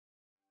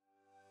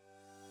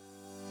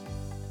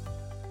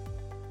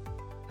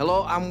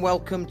Hello and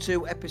welcome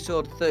to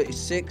episode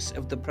 36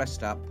 of the Press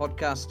Start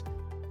podcast.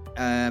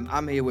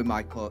 I'm here with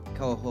my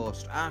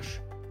co-host Ash,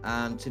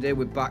 and today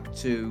we're back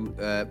to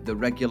the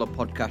regular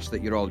podcast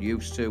that you're all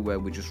used to, where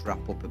we just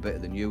wrap up a bit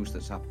of the news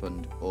that's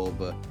happened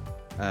over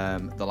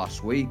the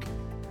last week.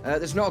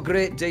 There's not a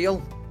great deal,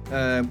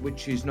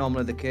 which is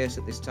normally the case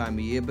at this time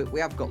of year, but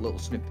we have got little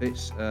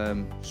snippets,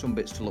 some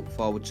bits to look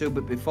forward to.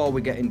 But before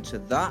we get into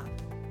that,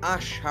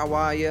 Ash, how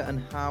are you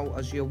and how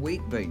has your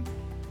week been?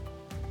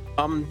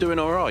 I'm doing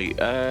all right.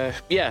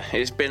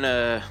 It's been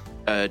a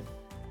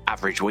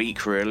average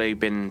week, really.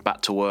 Been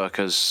back to work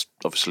as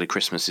obviously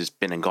Christmas has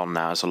been and gone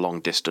now. It's a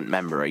long distant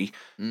memory.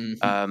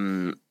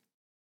 Mm-hmm.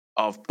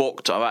 I've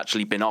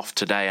actually been off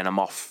today and I'm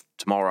off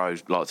tomorrow,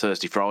 like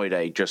Thursday,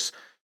 Friday, just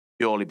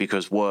purely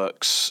because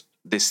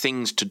there's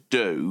things to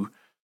do,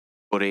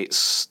 but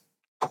it's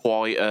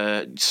quite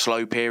a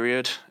slow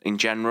period in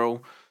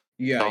general.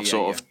 Yeah, I've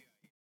sort of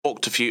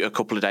booked a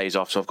couple of days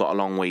off, so I've got a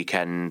long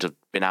weekend. I've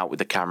been out with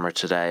the camera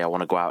today. I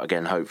want to go out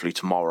again, hopefully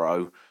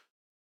tomorrow.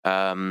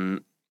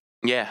 And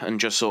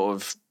just sort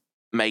of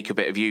make a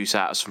bit of use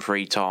out of some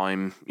free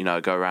time. You know,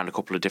 go around a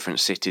couple of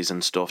different cities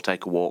and stuff.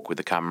 Take a walk with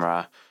the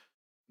camera.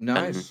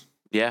 Nice.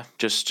 And,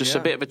 just a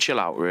bit of a chill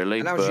out,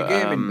 really. And how's your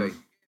gaming been?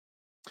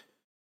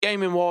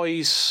 Gaming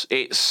wise,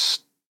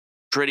 it's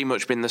pretty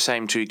much been the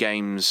same two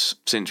games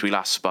since we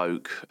last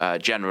spoke.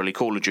 Generally,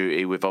 Call of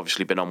Duty, we've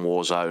obviously been on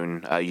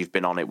Warzone. You've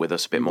been on it with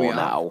us a bit more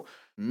now.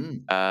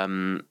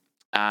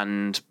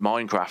 And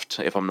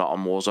Minecraft, if I'm not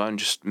on Warzone,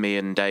 just me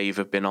and Dave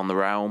have been on the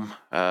Realm.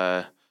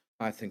 I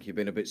think you've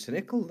been a bit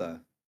cynical there.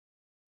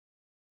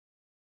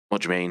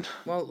 What do you mean?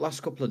 Well,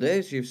 last couple of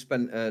days you've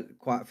spent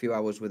quite a few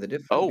hours with a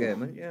different game,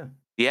 haven't you?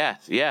 Yeah.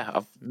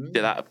 I've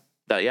did that.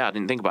 I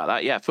didn't think about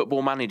that. Yeah,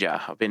 Football Manager.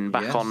 I've been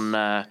back on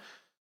the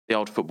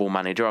old Football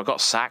Manager. I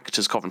got sacked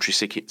as Coventry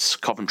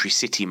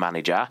City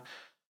manager.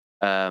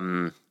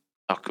 I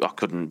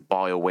couldn't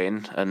buy a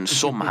win, and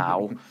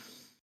somehow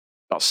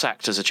got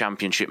sacked as a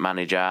Championship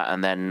manager,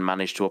 and then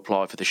managed to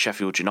apply for the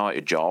Sheffield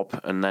United job,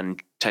 and then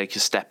take a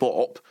step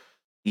up.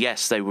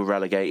 Yes, they were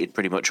relegated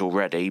pretty much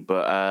already,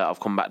 but I've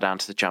come back down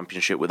to the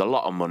Championship with a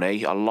lot of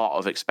money, a lot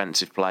of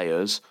expensive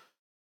players,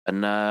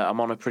 and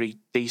I'm on a pretty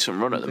decent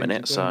run at the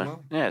minute.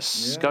 So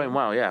it's going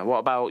well. Yeah. What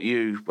about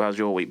you? How's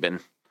your week been?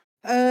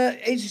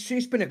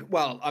 It's been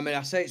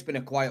I say it's been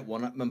a quiet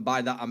one, and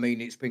by that I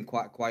mean it's been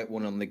quite a quiet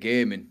one on the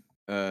gaming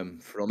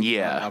front.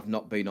 Yeah. I've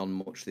not been on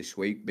much this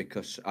week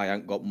because I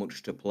ain't got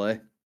much to play,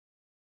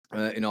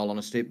 in all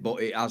honesty.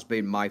 But it has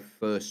been my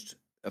first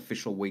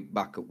official week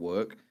back at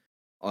work.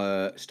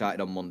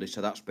 Started on Monday,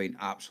 so that's been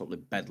absolutely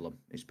bedlam.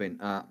 It's been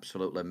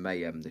absolutely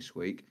mayhem this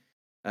week.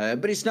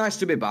 But it's nice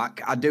to be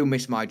back. I do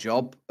miss my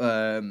job,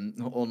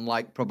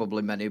 unlike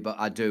probably many, but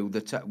I do.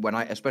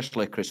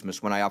 Especially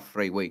Christmas, when I have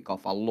 3 weeks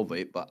off, I love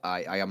it. But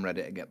I am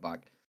ready to get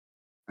back.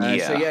 So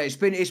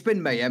it's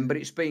been mayhem, but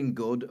it's been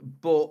good.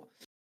 But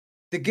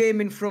the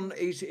game in front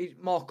is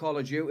more Call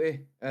of Duty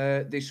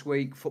this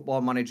week.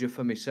 Football Manager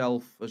for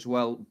myself as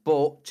well.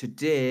 But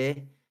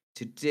today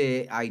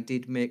I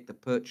did make the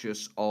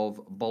purchase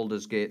of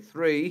Baldur's Gate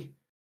 3.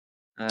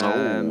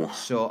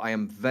 So I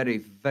am very,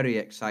 very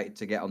excited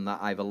to get on that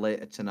either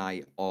later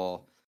tonight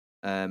or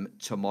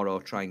tomorrow.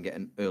 Try and get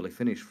an early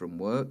finish from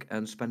work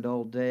and spend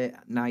all day,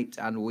 night,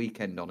 and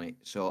weekend on it.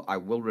 So I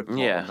will report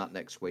on that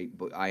next week.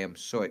 But I am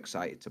so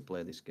excited to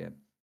play this game.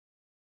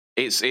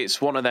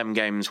 It's one of them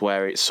games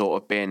where it's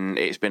been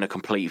a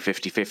complete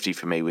 50-50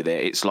 for me with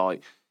it. It's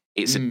like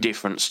it's a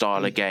different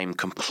style of game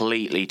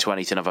completely to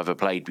anything I've ever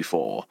played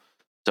before.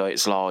 So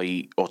it's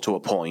like, or to a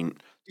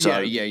point. So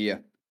yeah.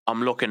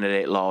 I'm looking at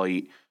it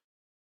like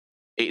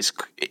it's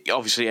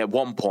obviously at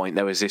one point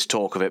there was this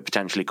talk of it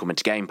potentially coming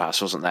to Game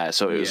Pass, wasn't there?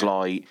 So it was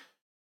like,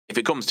 if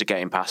it comes to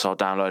Game Pass, I'll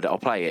download it, I'll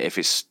play it. If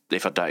it's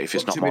not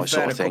my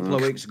sort of thing. A couple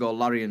of weeks ago,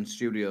 Larian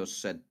Studios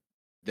said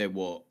they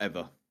won't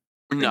ever.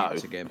 No,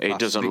 it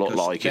doesn't look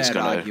like it's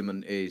going to. Their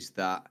argument is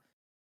that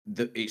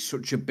it's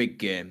such a big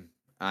game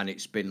and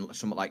it's been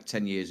something like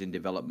 10 years in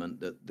development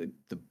that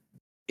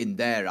in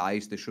their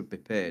eyes they should be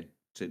paid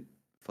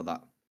for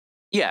that.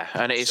 Yeah,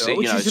 and it's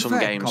some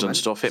games and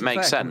stuff. It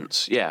makes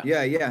sense. Yeah.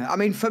 I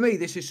mean, for me,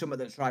 this is something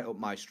that's right up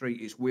my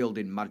street. It's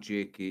wielding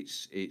magic.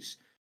 It's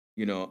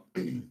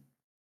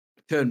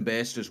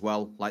turn-based as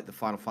well, like the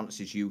Final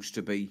Fantasies used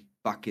to be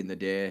back in the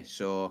day.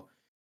 So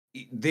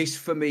this,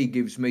 for me,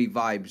 gives me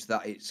vibes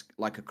that it's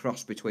like a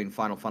cross between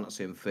Final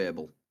Fantasy and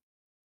Fable.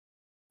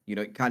 You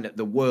know, it kind of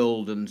the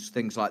world and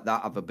things like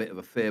that have a bit of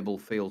a Fable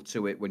feel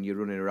to it when you're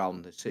running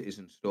around the cities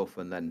and stuff,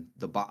 and then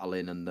the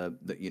battling and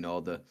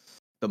the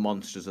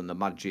monsters and the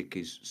magic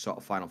is sort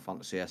of Final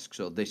Fantasy-esque.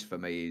 So this for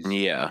me is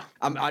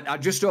I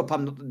just hope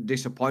I'm not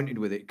disappointed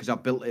with it because I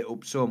built it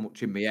up so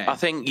much in my head. I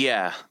think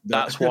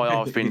that's why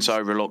I've been so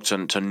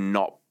reluctant to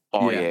not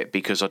buy it,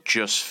 because I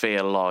just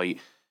feel like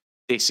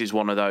this is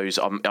one of those.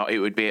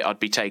 I'd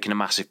be taking a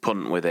massive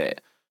punt with it.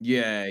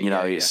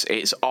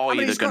 It's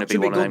either going to be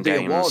one of them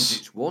games. Awards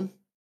it's won.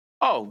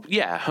 Oh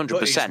yeah,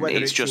 100%.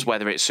 It's just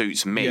whether it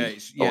suits me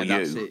or you.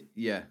 That's it.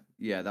 Yeah.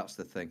 Yeah, that's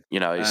the thing. You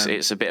know,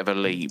 it's a bit of a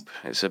leap.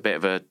 It's a bit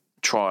of a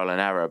trial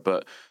and error,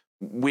 but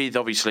with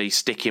obviously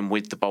sticking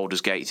with the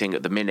Baldur's Gate thing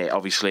at the minute,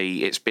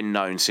 obviously it's been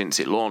known since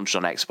it launched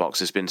on Xbox.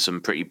 There's been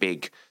some pretty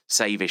big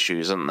save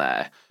issues, isn't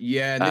there?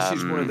 Yeah, and this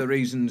is one of the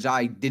reasons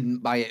I didn't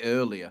buy it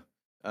earlier.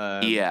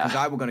 Because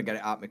I were going to get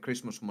it out my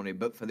Christmas money,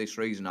 but for this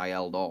reason I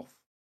held off.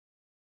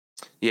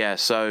 Yeah,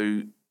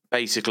 so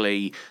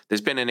basically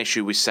there's been an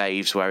issue with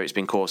saves where it's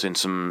been causing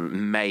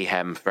some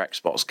mayhem for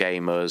Xbox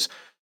gamers,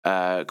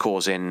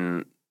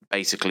 causing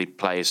basically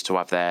players to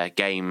have their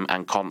game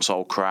and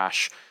console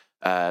crash.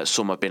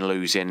 Some have been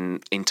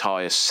losing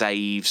entire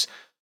saves,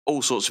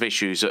 all sorts of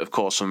issues that have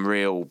caused some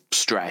real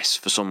stress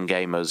for some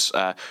gamers.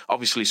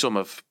 Obviously, some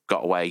have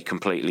got away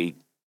completely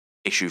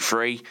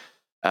issue-free,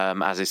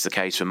 as is the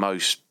case for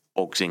most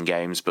bugs in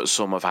games, but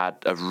some have had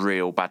a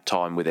real bad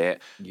time with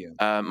it. Yeah.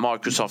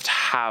 Microsoft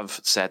have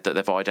said that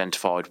they've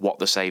identified what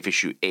the save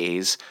issue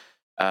is,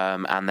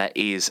 and there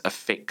is a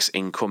fix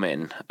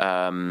incoming.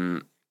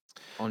 On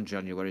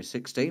January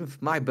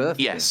 16th, my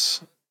birthday.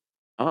 Yes.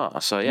 Oh,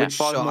 so yeah, Which,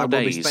 5 so more I will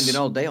days. be spending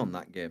all day on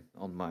that game.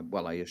 On my,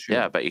 well, I assume.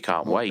 Yeah, but you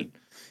can't wait.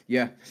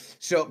 Yeah.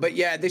 So, but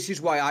yeah, this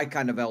is why I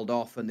kind of held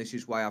off, and this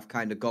is why I've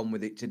kind of gone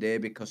with it today,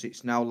 because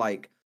it's now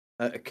like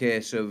a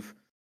case of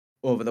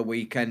over the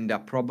weekend.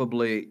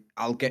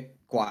 I'll get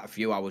quite a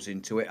few hours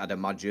into it, I'd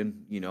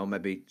imagine. You know,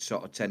 maybe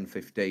sort of 10,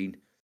 15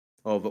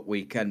 over the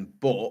weekend,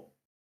 but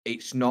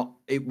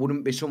it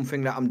wouldn't be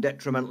something that I'm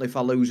detrimental if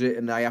I lose it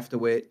and I have to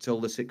wait till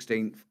the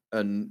 16th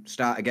and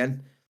start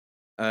again.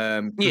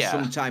 Because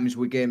sometimes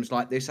with games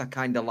like this, I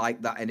kind of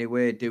like that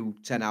anyway. Do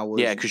 10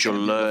 hours. Yeah, because you'll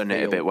learn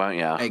it a bit, won't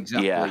you?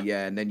 Exactly.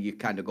 Yeah, and then you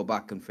kind of go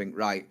back and think,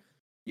 right,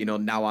 you know,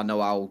 now I know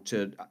how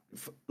to.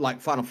 Like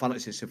Final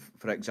Fantasy,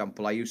 for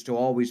example, I used to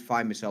always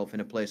find myself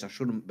in a place I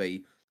shouldn't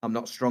be. I'm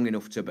not strong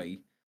enough to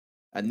be,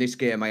 and this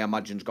game, I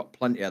imagine's got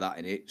plenty of that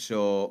in it.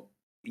 So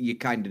you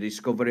kind of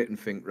discover it and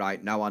think,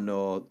 right, now I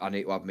know I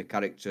need to have my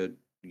character.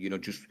 You know,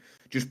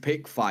 just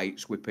pick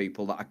fights with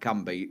people that I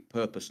can beat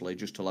purposely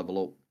just to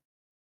level up.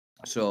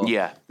 So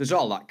yeah, there's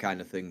all that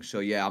kind of thing. So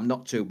yeah, I'm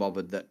not too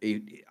bothered that.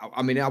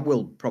 I mean, I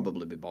will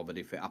probably be bothered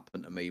if it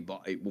happened to me,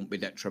 but it won't be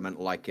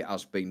detrimental like it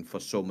has been for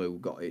some who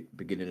got it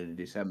beginning of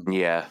December.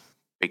 Yeah,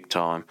 big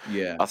time.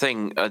 Yeah, I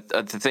think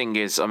the thing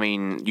is, I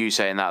mean, you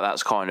saying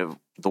that's kind of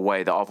the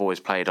way that I've always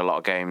played a lot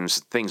of games.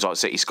 Things like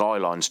City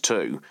Skylines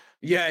too.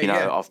 Yeah, you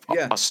know,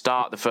 yeah. I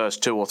start the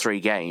first 2 or 3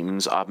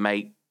 games, I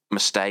make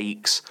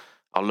mistakes,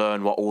 I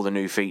learn what all the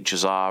new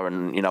features are,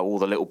 and you know all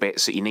the little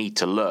bits that you need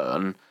to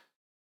learn.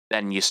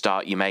 Then you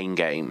start your main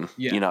game,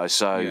 you know.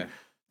 So,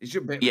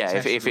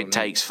 if it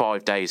takes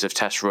 5 days of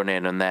test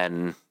running and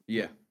then,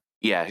 you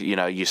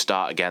know, you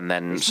start again,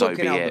 then it's so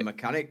be out it. The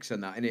mechanics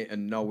and that in it,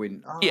 and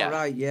knowing,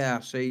 right, yeah,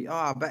 see,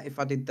 I bet if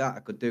I did that, I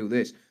could do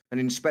this. And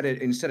instead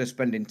of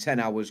spending 10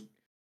 hours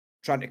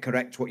trying to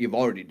correct what you've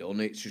already done,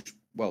 it's just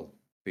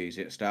be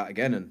easy to start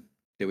again and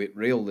do it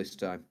real this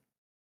time.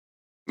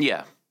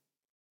 Yeah,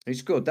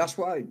 it's good. That's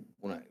why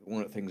one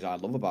of the things I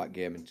love about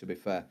gaming, to be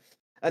fair.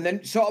 And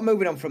then sort of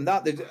moving on from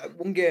that, there's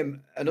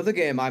another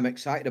game I'm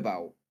excited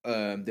about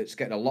that's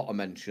getting a lot of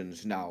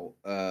mentions now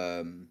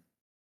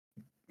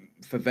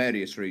for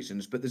various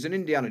reasons. But there's an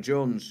Indiana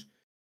Jones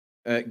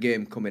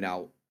game coming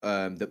out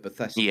that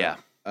Bethesda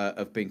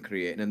have been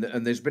creating.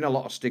 And there's been a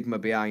lot of stigma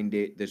behind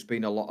it. There's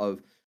been a lot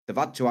of... They've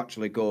had to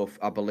actually go,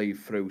 I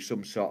believe, through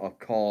some sort of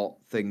court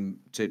thing,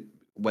 to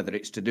whether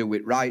it's to do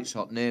with rights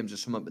or names or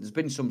something. But there's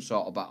been some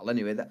sort of battle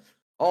anyway.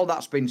 All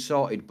that's been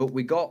sorted. But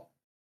we got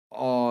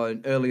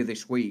on earlier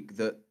this week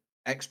that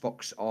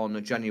Xbox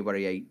on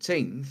January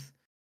 18th,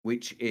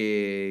 which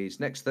is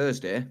next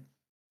Thursday,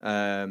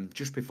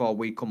 just before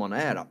we come on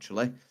air,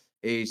 actually,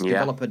 is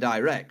Developer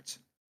Direct.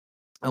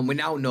 And we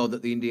now know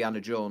that the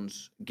Indiana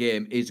Jones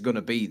game is going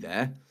to be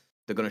there.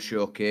 They're going to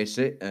showcase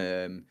it,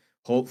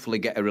 hopefully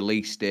get a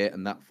release date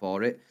and that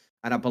for it.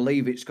 And I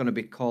believe it's going to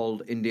be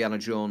called Indiana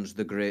Jones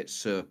The Great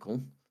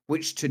Circle,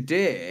 which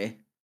today...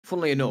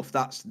 Funnily enough,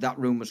 that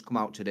rumour's come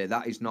out today.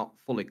 That is not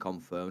fully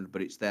confirmed,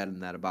 but it's there and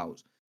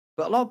thereabouts.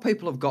 But a lot of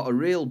people have got a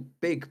real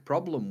big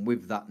problem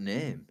with that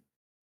name.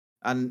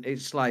 And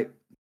it's like,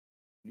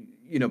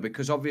 you know,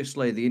 because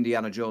obviously the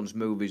Indiana Jones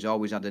movies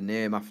always had a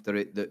name after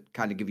it that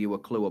kind of give you a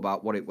clue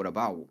about what it were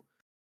about.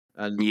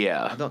 And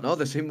I don't know,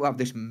 they seem to have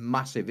this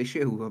massive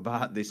issue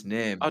about this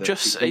name. I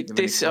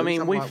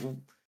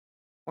mean,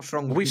 what's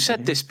wrong with we've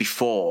said this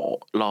before,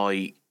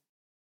 like,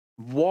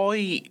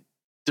 why...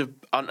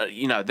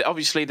 you know,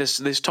 obviously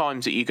there's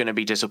times that you're going to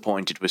be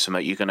disappointed with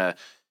something. You're going to,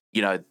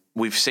 you know,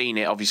 we've seen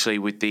it obviously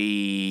with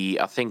the,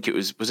 I think it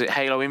was it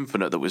Halo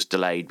Infinite that was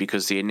delayed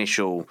because the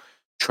initial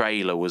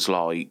trailer was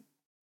like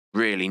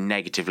really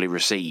negatively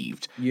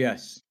received.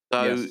 Yes.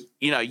 So,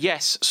 you know,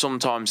 yes,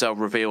 sometimes they'll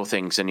reveal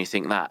things and you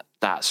think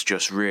that's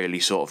just really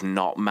sort of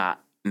not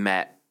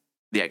met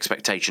the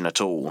expectation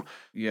at all.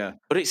 Yeah.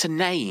 But it's a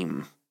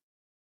name.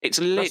 It's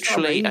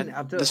literally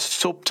the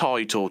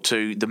subtitle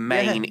to the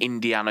main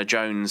Indiana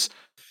Jones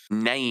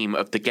name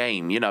of the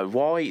game. You know,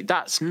 why?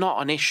 That's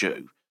not an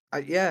issue.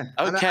 Yeah,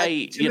 and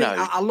Okay, to me,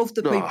 I love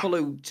the ugh, people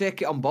who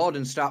take it on board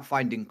and start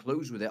finding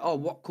clues with it. Oh,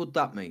 what could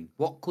that mean?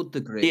 What could the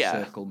Great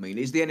yeah, Circle mean?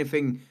 Is there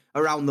anything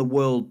around the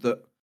world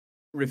that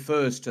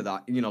refers to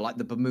that? Like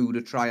the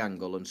Bermuda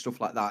Triangle and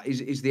stuff like that.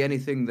 Is there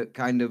anything that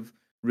kind of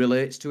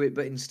relates to it?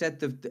 But instead,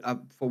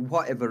 for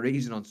whatever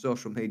reason on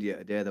social media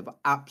today, they've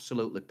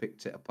absolutely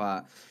picked it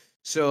apart.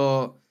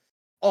 So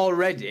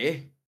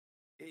already,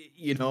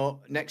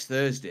 next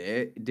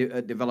Thursday,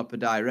 Developer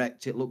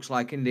Direct, it looks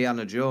like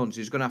Indiana Jones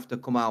is going to have to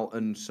come out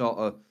and sort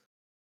of,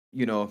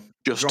 you know,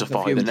 drop a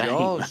justify few the name.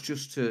 jaws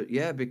just to,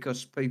 yeah,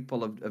 because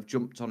people have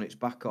jumped on its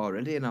back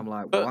already. And I'm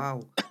like, But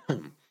wow.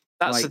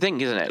 that's the Like,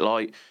 thing, isn't it?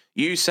 Like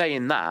you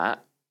saying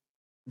that,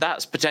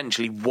 that's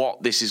potentially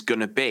what this is going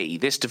to be.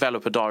 This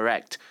developer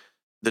direct,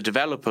 the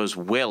developers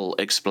will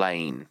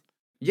explain,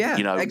 yeah,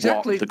 what the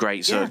exactly.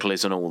 Great Yeah. Circle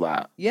is and all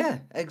that. Yeah,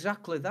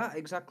 exactly that,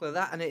 exactly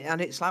that.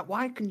 And it's like,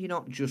 why can you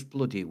not just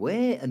bloody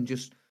wait and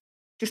just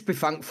be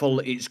thankful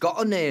that it's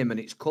got a name and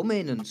it's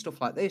coming and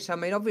stuff like this? I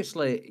mean,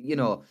 obviously,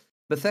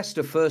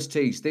 Bethesda first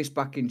teased this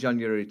back in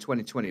January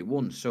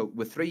 2021, so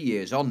we're 3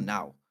 years on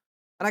now.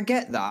 And I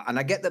get that, and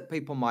I get that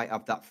people might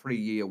have that 3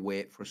 year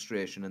wait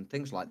frustration and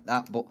things like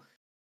that, but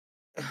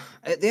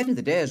at the end of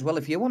the day as well,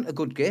 if you want a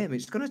good game,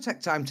 it's going to take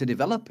time to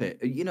develop it.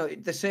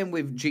 The same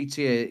with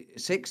GTA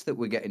 6 that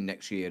we're getting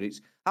next year.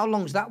 It's how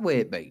long's that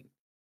wait been?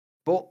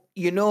 But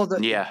you know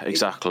that Yeah, it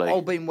exactly.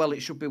 all being well,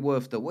 it should be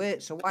worth the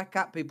wait. So why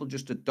can't people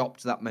just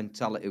adopt that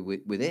mentality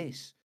with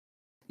this?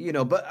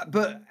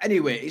 But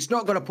anyway, it's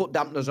not going to put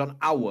dampeners on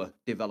our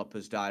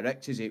developers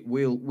direct, is it?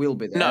 We'll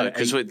be No, there at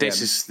because 8 p.m.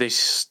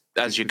 this,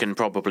 as you can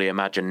probably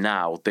imagine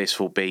now, this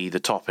will be the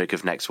topic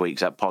of next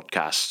week's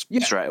podcast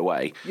Yeah, straight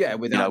away. yeah,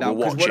 without We'll doubt,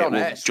 because watch we're it, on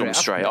we'll air jump straight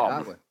straight after it, on.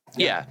 aren't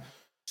we? Yeah.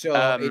 So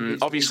it's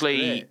great.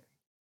 Obviously,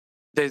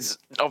 there's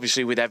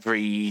obviously with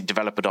every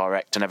developer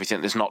direct and everything,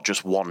 there's not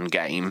just one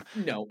game.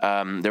 No.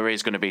 There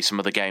is going to be some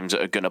other games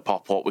that are going to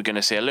pop up. We're going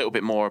to see a little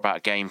bit more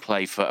about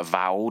gameplay for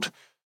Avowed,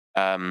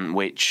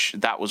 which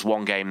that was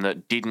one game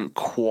that didn't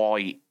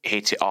quite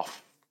hit it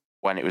off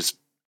when it was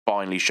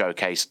finally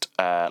showcased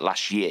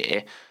last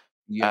year.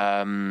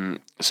 Yeah.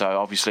 So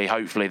obviously,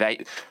 hopefully,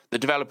 the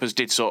developers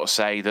did sort of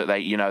say that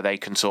they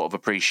can sort of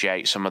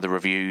appreciate some of the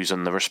reviews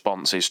and the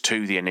responses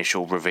to the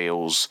initial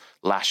reveals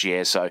last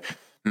year. So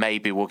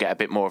maybe we'll get a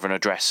bit more of an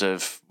address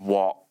of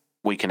what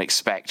we can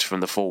expect from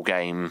the full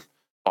game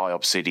by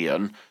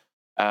Obsidian.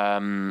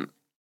 There's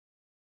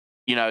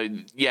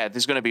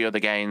going to be other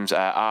games.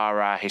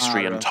 Ara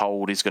History Ara.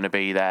 Untold is going to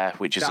be there,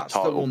 which is That's the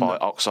titled one by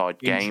that Oxide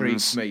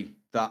intrigues Games. me.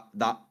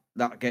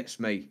 That gets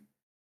me.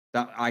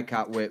 That I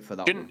can't wait for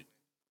that one.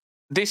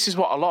 This is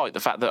what I like, the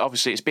fact that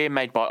obviously it's being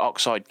made by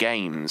Oxide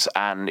Games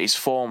and is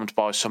formed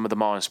by some of the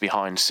minds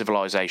behind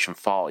Civilization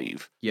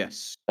 5.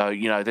 Yes. So,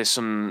 there's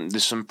some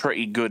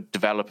pretty good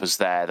developers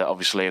there that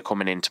obviously are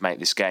coming in to make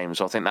this game.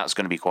 So I think that's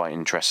going to be quite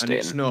interesting. And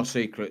it's no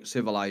secret,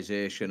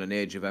 Civilization and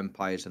Age of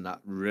Empires and that,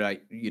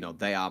 right,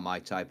 they are my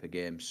type of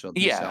games. So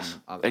this,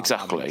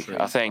 exactly.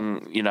 I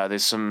think,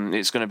 it's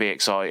going to be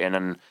exciting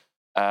and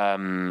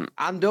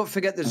don't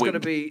forget, there's going to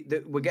be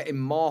we're getting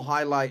more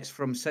highlights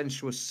from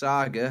Sensuous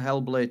Saga,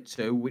 Hellblade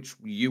 2, which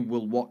you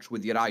will watch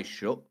with your eyes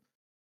shut.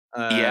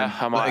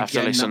 I might have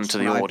to listen to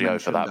the audio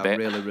for that bit. I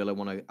really, really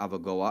want to have a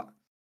go at.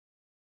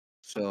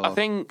 So I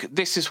think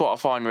this is what I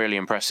find really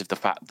impressive: the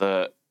fact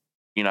that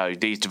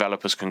these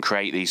developers can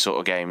create these sort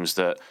of games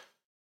that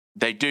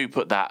they do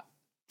put that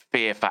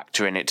fear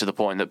factor in it to the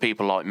point that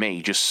people like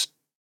me just,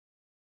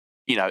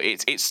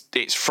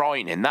 it's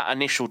frightening. That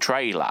initial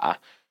trailer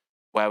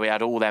where we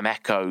had all them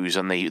echoes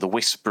and the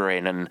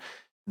whispering and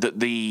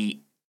the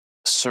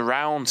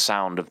surround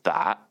sound of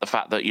that, the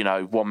fact that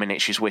 1 minute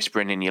she's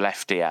whispering in your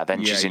left ear,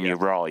 then she's in your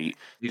right,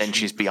 then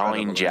she's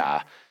behind you.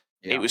 Yeah.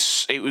 It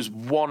was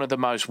one of the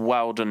most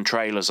well done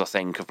trailers, I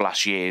think, of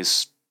last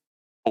year's.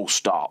 Full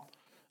stop.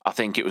 I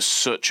think it was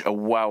such a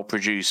well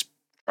produced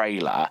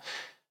trailer,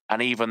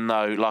 and even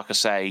though, like I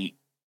say,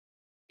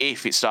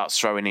 if it starts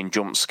throwing in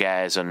jump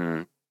scares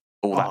and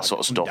all that sort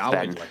of stuff,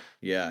 then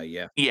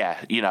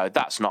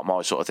that's not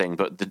my sort of thing.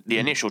 But the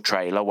initial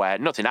trailer where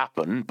nothing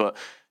happened, but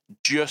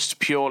just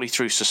purely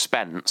through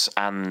suspense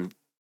and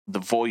the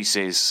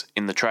voices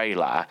in the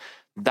trailer,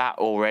 that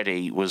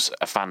already was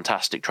a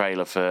fantastic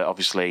trailer for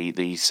obviously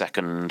the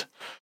second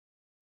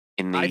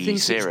in the series. I think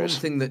it's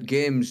one thing that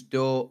games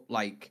don't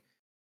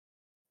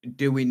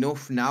do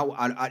enough now.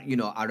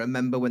 I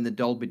remember when the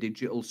Dolby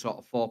Digital sort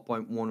of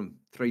 4.1 and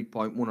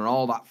 3.1 and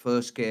all that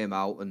first came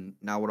out, and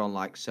now we're on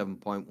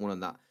 7.1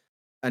 and that.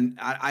 And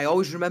I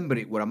always remember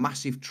it where a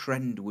massive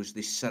trend was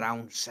this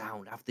surround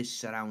sound, have this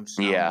surround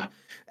sound. Yeah.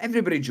 And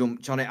everybody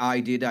jumped on it. I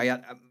did. I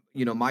had,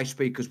 my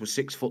speakers were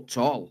 6 foot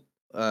tall,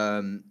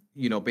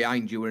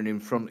 behind you and in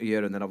front of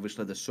you, and then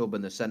obviously the sub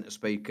and the center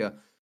speaker.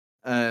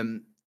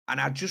 And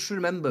I just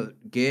remember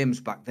games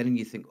back then, and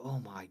you think, oh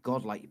my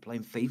God, like you're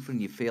playing FIFA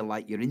and you feel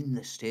like you're in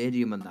the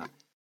stadium and that.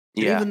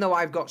 But even though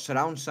I've got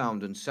surround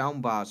sound and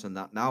sound bars and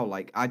that now,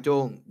 I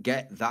don't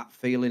get that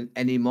feeling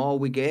anymore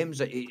with games.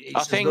 It's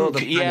I think,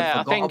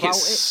 I think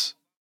it's.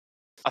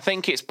 I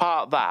think it's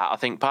part of that. I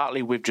think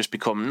partly we've just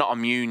become not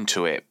immune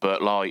to it,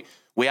 but like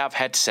we have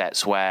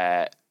headsets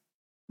where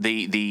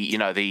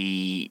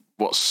the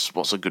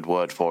what's a good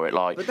word for it?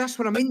 Like, but that's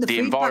what I mean. The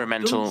feedback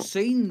environmental doesn't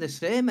seem the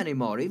same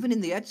anymore, even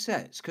in the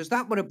headsets, because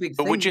that were a big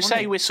But thing. would you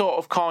say it? we're sort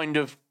of kind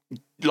of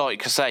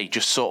like I say,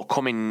 just sort of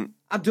coming?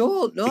 I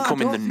don't know.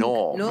 Becoming I don't the think,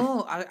 norm.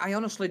 No, I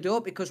honestly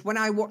don't, because when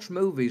I watch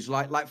movies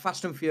like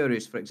Fast and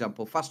Furious, for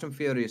example, Fast and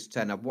Furious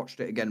 10, I've watched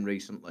it again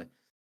recently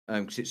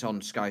because it's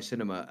on Sky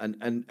Cinema,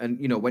 and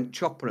when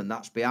Chopper and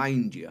that's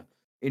behind you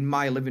in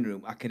my living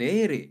room, I can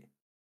hear it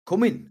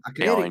coming. I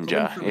can hear it Behind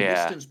coming you, from a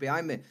yeah. distance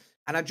behind me,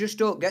 and I just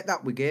don't get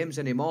that with games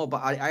anymore.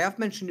 But I have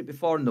mentioned it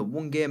before, and the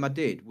one game I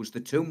did was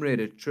the Tomb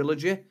Raider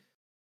trilogy.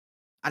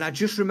 And I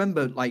just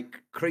remember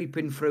like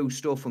creeping through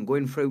stuff and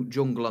going through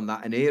jungle and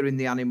that and hearing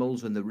the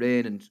animals and the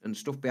rain and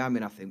stuff behind me.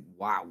 And I think,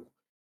 wow,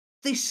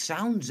 this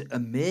sounds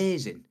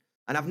amazing.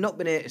 And I've not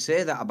been able to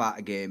say that about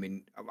a game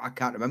in I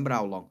can't remember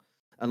how long.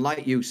 And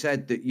like you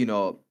said,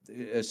 that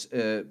as,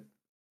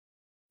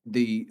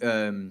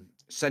 the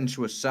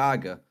Sensuous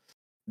Saga,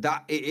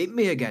 that it hit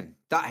me again.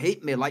 That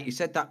hit me, like you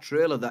said, that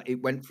trailer that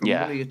it went from one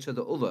Yeah. ear to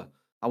the other.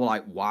 I was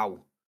like,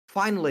 wow.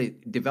 Finally,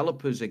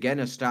 developers again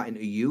are starting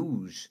to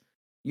use,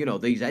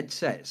 these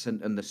headsets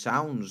and the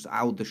sounds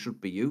how they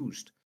should be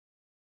used.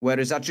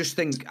 Whereas I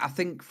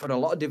think for a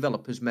lot of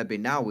developers, maybe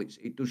now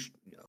it does.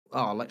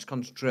 Oh, let's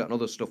concentrate on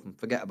other stuff and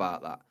forget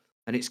about that.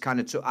 And it's kind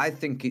of I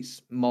think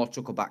it's more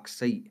took a back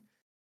seat.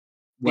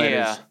 Yeah.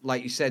 Whereas,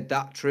 like you said,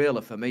 that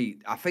trailer for me,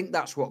 I think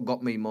that's what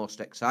got me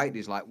most excited.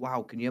 Is like,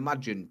 wow, can you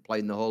imagine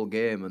playing the whole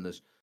game and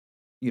there's,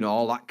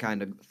 all that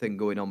kind of thing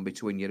going on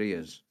between your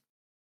ears.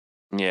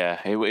 Yeah,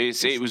 it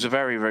was a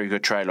very, very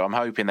good trailer. I'm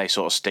hoping they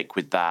sort of stick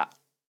with that,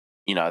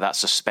 that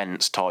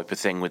suspense type of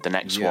thing with the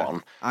next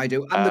one. I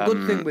do. And the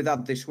good thing with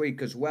that this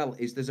week as well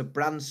is there's a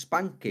brand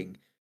spanking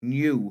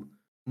new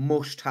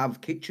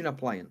must-have kitchen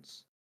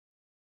appliance.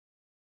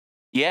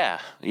 Yeah.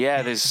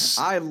 There's.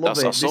 I love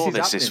it. I saw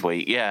this this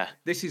week. Yeah,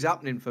 this is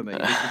happening for me.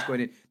 This is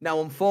going in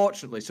now.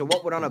 Unfortunately, so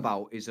what we're on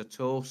about is a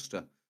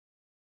toaster.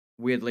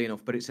 Weirdly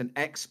enough, but it's an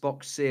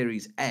Xbox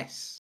Series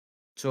S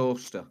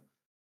toaster,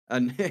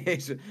 and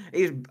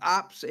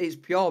it's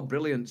pure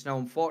brilliance. Now,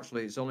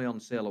 unfortunately, it's only on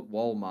sale at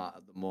Walmart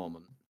at the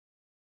moment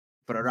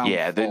for around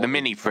the 40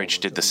 mini fridge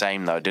did the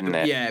same though, didn't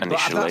it? Yeah, but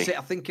Initially, that's it.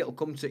 I think it'll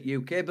come to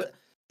UK, but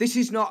this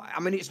is not. I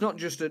mean, it's not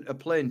just a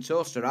plain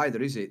toaster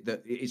either, is it?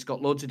 That it's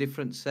got loads of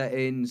different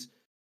settings.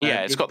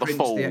 yeah, it's It got the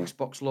prints full. the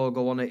Xbox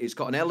logo on it. It's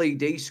got an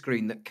LED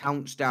screen that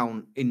counts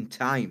down in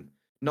time,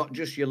 not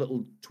just your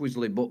little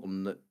twizzly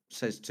button that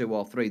says 2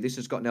 or 3. This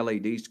has got an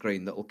LED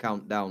screen that will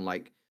count down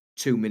like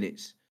 2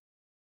 minutes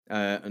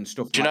and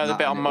stuff Do you like know the that.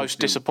 bit And I'm most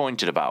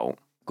disappointed about?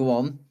 Go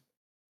on.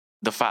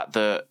 The fact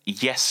that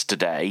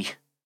yesterday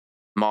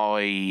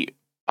my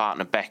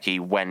partner Becky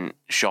went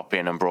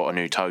shopping and brought a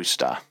new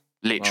toaster.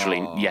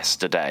 Literally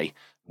yesterday.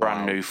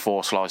 Brand new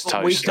 4-slice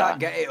toaster. We can't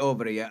get it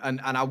over here.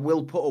 And I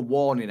will put a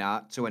warning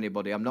out to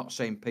anybody. I'm not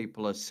saying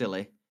people are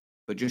silly,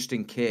 but just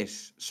in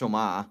case some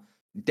are,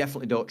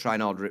 definitely don't try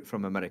and order it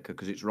from America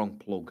because it's wrong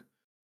plug.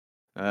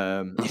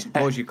 I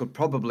suppose you could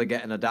probably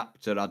get an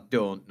adapter. I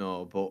don't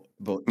know,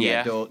 but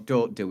yeah,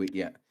 don't do it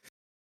yet.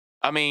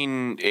 I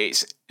mean,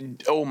 it's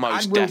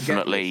almost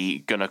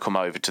definitely going to come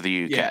over to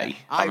the UK. Yeah,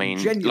 I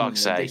mean, like I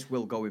say, this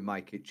will go in my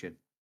kitchen.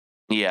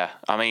 Yeah,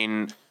 I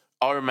mean,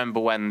 I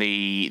remember when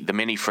the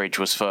mini fridge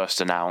was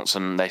first announced,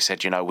 and they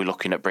said, we're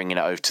looking at bringing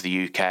it over to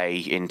the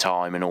UK in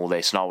time and all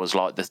this, and I was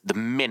like, the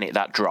minute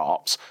that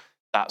drops,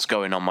 that's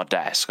going on my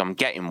desk. I'm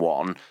getting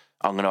one.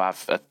 I'm going to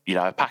have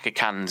a pack of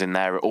cans in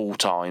there at all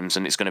times,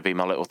 and it's going to be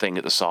my little thing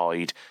at the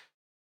side.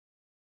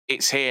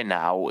 It's here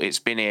now. It's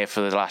been here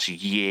for the last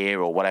year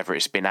or whatever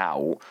it's been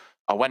out.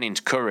 I went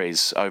into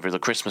Curry's over the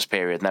Christmas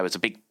period, and there was a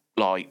big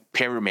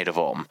pyramid of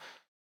them.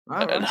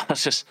 And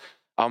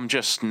I'm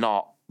just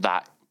not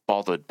that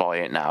bothered by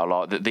it now.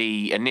 Like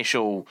the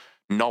initial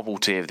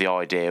novelty of the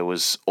idea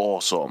was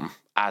awesome,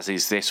 as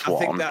is this one. I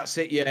think that's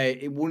it.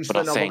 Yeah, once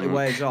the novelty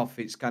wears off,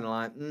 it's kind of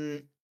like.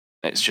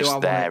 It's just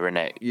there, isn't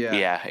it?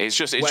 Yeah. It's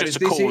just a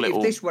cool little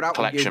if this were out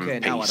collection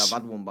UK piece. Now, I'd have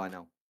had one by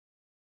now.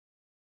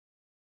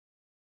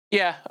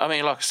 Yeah, I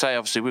mean, like I say,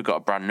 obviously we've got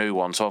a brand new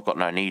one, so I've got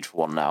no need for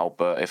one now.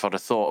 But if I'd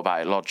have thought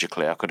about it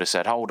logically, I could have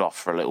said hold off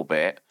for a little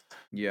bit.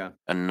 Yeah.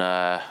 And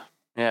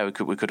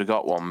we could have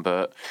got one,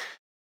 but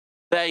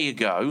there you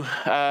go.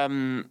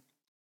 A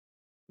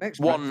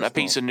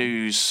piece of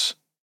news.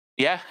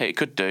 Yeah, it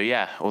could do.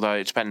 Yeah, although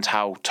it depends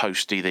how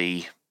toasty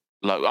the.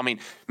 I mean,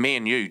 me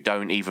and you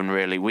don't even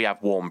really. We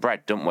have warm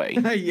bread, don't we?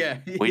 Yeah,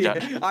 we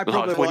don't.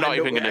 We're not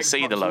even going to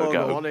see the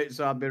logo on it,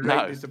 so I'd be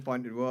really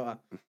disappointed.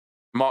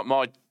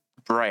 My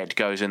bread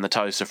goes in the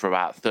toaster for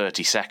about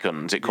 30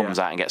 seconds. It comes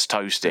out and gets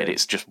toasted.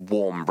 It's just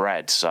warm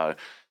bread, so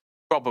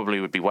probably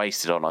would be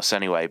wasted on us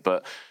anyway.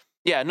 But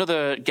yeah,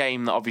 another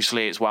game that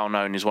obviously it's well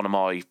known is one of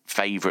my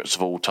favourites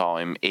of all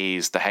time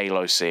is the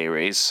Halo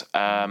series,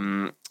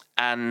 and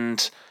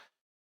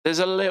there's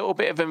a little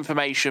bit of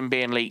information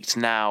being leaked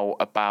now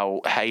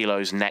about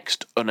Halo's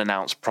next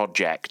unannounced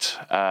project.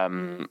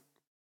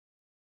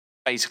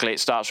 basically, it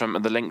starts from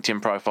the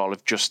LinkedIn profile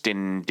of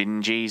Justin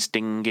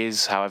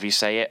Dinges, however you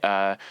say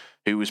it,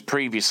 who was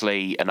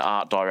previously an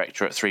art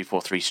director at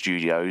 343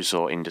 Studios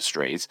or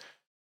Industries.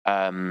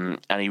 And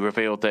he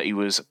revealed that he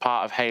was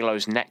part of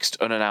Halo's next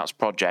unannounced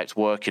project,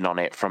 working on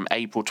it from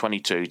April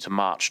 22 to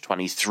March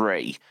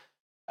 23,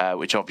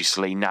 which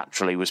obviously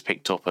naturally was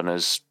picked up and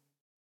has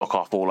took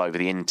off all over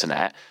the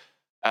internet.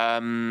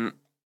 You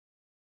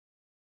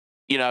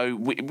know,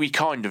 we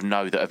kind of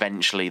know that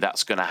eventually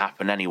that's going to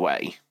happen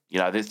anyway. You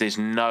know, there's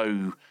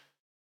no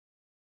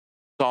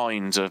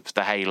signs of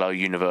the Halo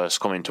universe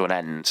coming to an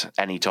end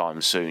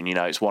anytime soon. You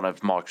know, it's one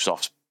of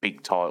Microsoft's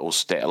big titles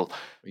still.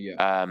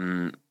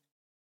 Yeah.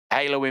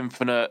 Halo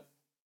Infinite,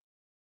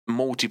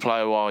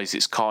 multiplayer-wise,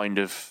 it's kind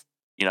of,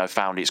 you know,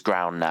 found its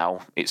ground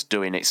now. It's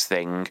doing its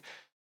thing.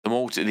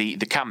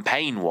 The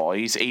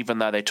campaign-wise, even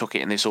though they took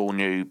it in this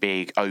all-new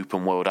big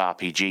open-world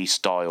RPG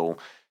style,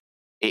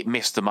 it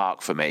missed the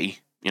mark for me.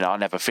 You know, I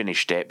never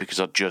finished it because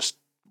I just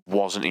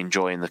wasn't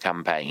enjoying the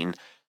campaign.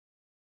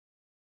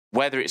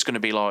 Whether it's going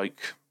to be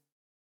like,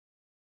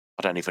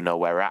 I don't even know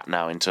where we're at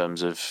now in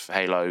terms of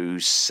Halo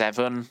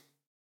 7,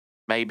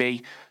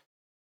 maybe.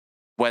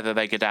 Whether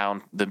they go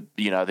down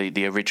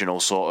the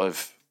original sort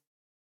of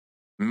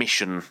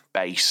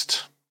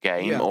mission-based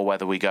game, or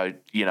whether we go,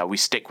 we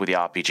stick with the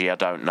RPG, I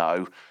don't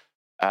know.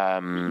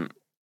 And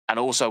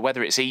also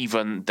whether it's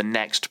even the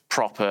next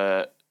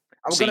proper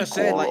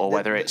sequel, or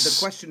whether it's...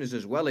 The question is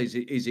as well, is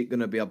it going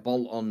to be a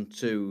bolt-on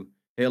to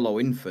Halo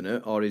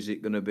Infinite, or is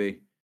it going to be...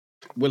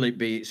 Will it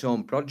be its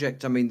own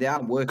project? I mean, they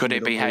are working. Could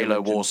it be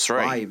Halo Wars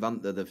 3? 5,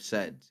 haven't they? They've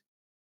said.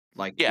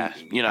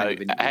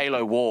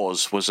 Halo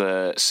Wars was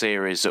a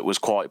series that was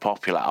quite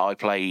popular. I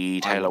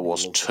played Halo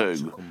Wars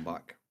 2. Come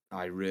back.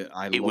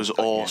 It was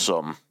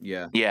awesome.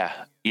 Game.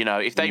 Yeah.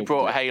 If they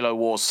brought Halo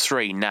Wars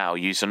 3 now,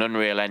 use an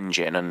Unreal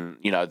Engine and,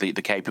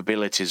 the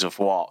capabilities of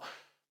what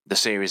the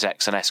Series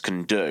X and S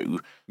can do,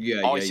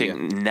 I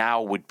think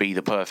now would be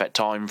the perfect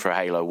time for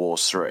Halo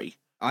Wars 3.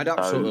 I'd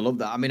absolutely love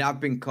that. I mean, I've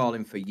been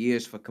calling for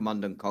years for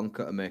Command and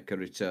Conquer to make a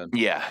return.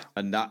 Yeah.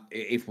 And that,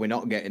 if we're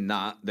not getting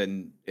that,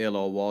 then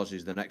Halo Wars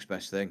is the next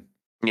best thing.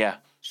 Yeah.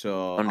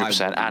 So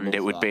 100%, and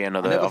it would be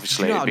another.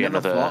 Obviously, it'd be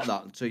another. I never thought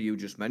that until you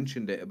just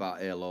mentioned it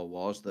about Halo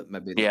Wars. That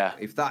maybe,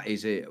 if that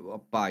is it,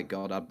 by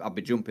God, I'd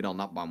be jumping on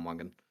that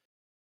bandwagon.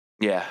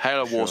 Yeah,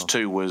 Halo Wars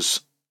 2 was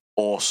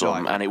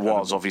awesome, and it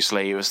was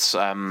obviously it was.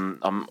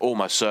 I'm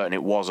almost certain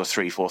it was a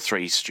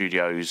 343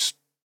 Studios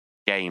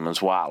game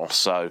as well.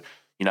 So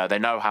they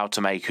know how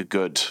to make a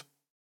good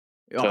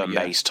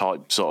turn-based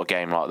type sort of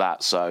game like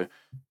that. So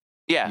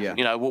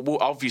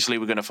obviously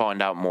we're going to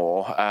find out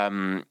more.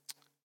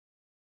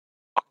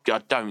 I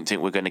don't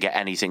think we're going to get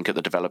anything at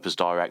the Developers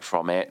Direct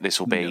from it. This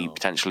will be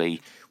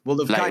potentially they've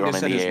later kind of on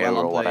said in the year as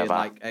well, or whatever.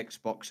 Like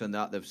Xbox and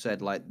that, they've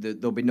said like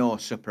there'll be no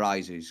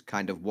surprises.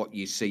 Kind of what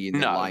you see in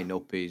the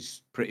lineup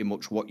is pretty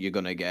much what you're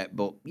going to get,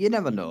 but you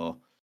never know.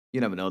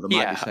 You never know. They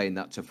might be saying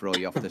that to throw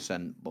you off the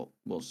scent, but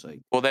we'll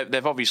see. Well,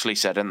 they've obviously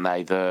said, haven't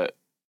they, that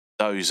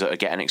those that are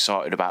getting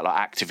excited about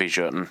like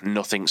Activision,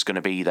 nothing's going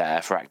to be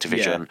there for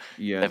Activision.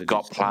 They've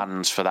got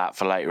plans for that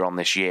for later on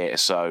this year.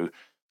 So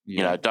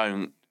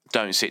don't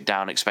sit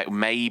down and expect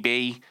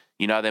maybe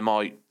they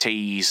might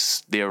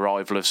tease the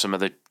arrival of some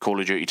of the Call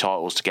of Duty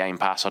titles to Game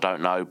Pass. I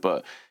don't know,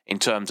 but in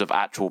terms of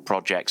actual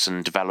projects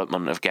and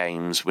development of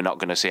games, we're not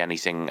going to see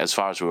anything as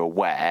far as we're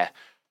aware.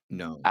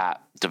 No,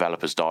 at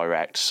Developers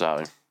Direct.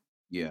 So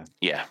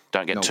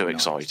don't get too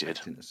excited.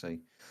 To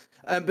see.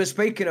 But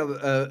speaking of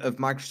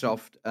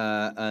Microsoft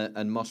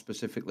and more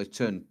specifically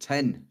Turn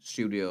 10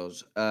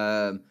 Studios,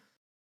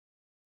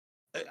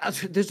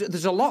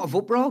 there's a lot of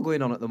uproar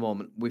going on at the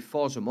moment with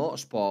Forza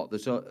Motorsport.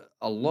 There's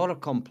a lot of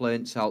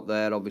complaints out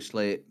there.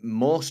 Obviously,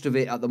 most of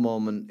it at the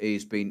moment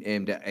is being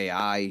aimed at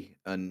AI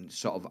and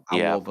sort of how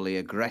overly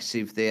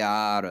aggressive they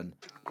are, and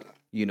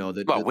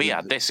we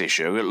had this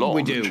issue at launch.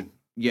 We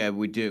do,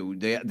 we do.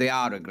 They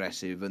are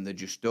aggressive and they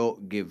just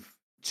don't give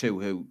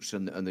two hoots,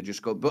 and they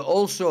just go. But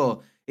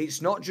also,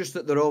 it's not just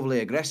that they're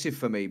overly aggressive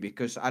for me,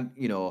 because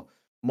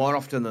more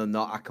often than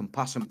not I can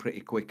pass them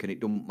pretty quick and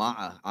it doesn't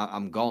matter.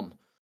 I'm gone.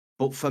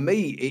 But for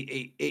me,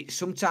 it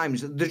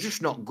sometimes they're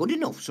just not good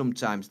enough.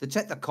 Sometimes they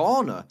take the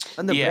corner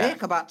and they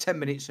brake about 10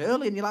 minutes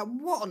early, and you're like,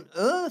 "What on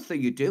earth are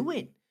you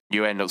doing?"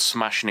 You end up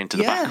smashing into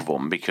the back of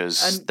them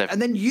because they've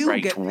and then you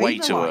braked way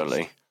too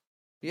early.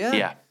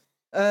 Yeah.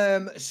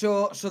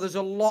 So there's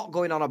a lot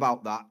going on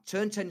about that.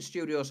 Turn 10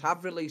 Studios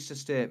have released a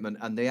statement,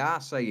 and they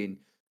are saying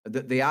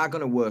that they are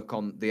going to work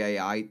on the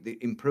AI. The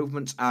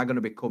improvements are going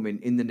to be coming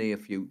in the near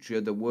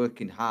future. They're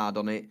working hard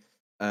on it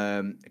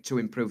to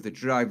improve the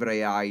driver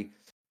AI.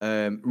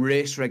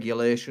 Race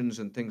regulations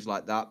and things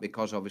like that,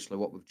 because obviously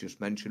what we've just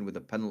mentioned with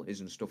the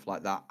penalties and stuff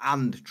like that,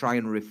 and try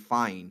and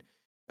refine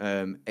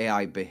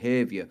AI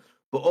behavior.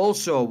 But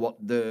also what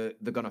they're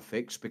going to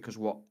fix, because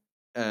what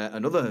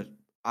another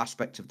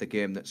aspect of the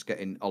game that's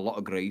getting a lot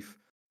of grief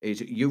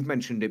is, you've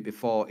mentioned it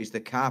before, is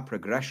the car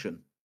progression.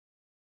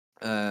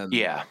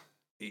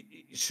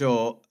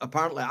 So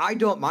apparently, I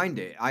don't mind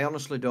it. I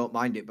honestly don't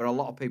mind it, but a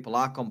lot of people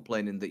are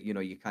complaining that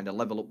you kind of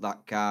level up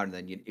that car, and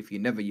then if you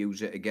never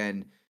use it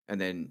again, and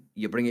then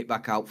you bring it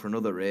back out for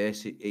another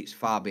race, it's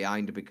far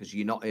behind because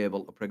you're not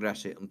able to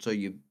progress it until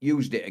you've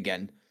used it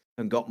again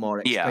and got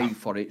more Yeah, XP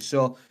for it.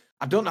 So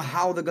I don't know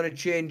how they're going to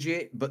change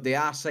it, but they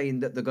are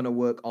saying that they're going to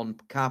work on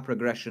car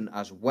progression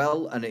as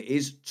well, and it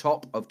is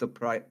top of the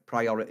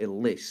priority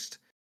list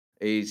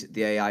is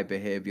the AI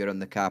behavior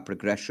and the car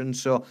progression.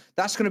 So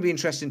that's going to be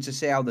interesting to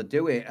see how they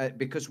do it.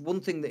 Because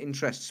one thing that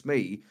interests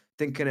me,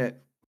 thinking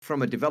it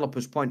from a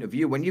developer's point of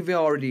view, when you've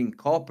already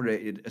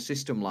incorporated a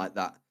system like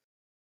that,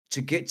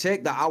 to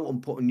take that out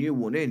and put a new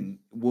one in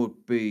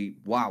would be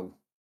wow.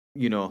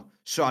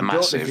 So I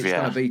don't know if massive. it's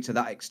going to Yeah, be to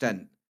that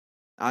extent.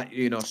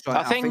 So I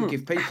I think think.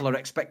 if people are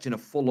expecting a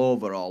full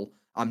overall,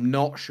 I'm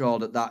not sure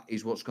that that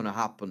is what's going to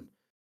happen.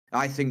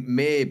 I think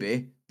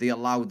maybe they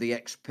allow the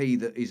XP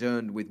that is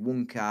earned with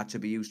one car to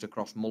be used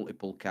across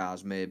multiple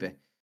cars. Maybe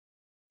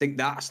think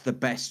that's the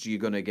best you're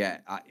going to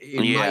get.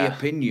 In my Yeah,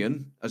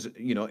 opinion,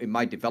 in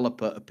my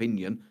developer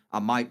opinion, I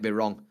might be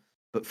wrong,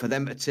 but for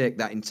them to take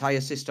that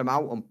entire system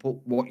out and put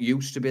what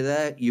used to be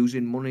there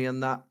using money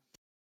and that,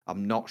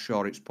 I'm not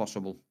sure it's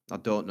possible. I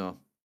don't know.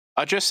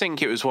 I just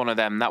think it was one of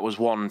them. That was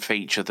one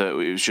feature that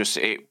it was just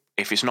it.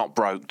 If it's not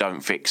broke,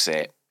 don't fix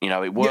it. It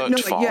Yeah, no, worked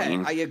yeah,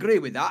 fine. I agree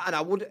with that, and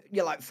I would,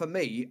 yeah, like for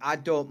me, I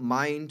don't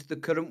mind the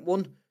current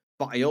one,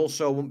 but I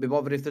also wouldn't be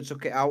bothered if they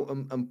took it out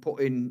and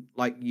put in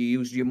like you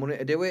used your money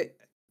to do it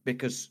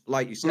because,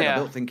 like you said, I Yeah,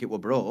 don't think it were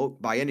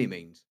broke by any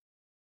means.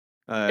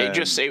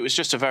 it was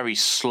just a very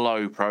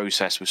slow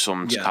process with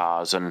some Yeah,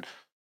 cars, and I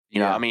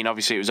yeah, mean,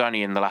 obviously, it was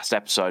only in the last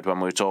episode when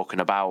we were talking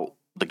about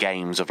the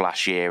games of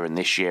last year and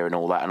this year and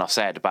all that, and I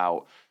said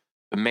about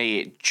for me,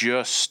 it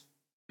just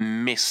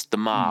missed the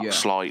mark yeah,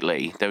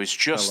 slightly. There was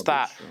fell a just bit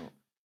that, short.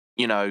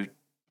 you know,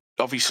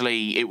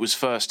 obviously it was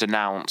first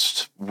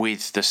announced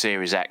with the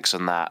Series X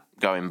and that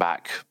going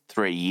back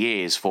 3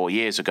 years, 4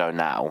 years ago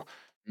now,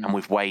 and Mm,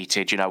 we've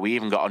waited. We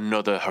even got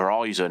another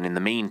Horizon in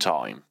the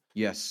meantime.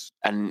 yes,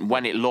 And yeah.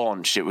 when it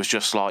launched, it was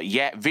just like,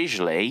 yeah,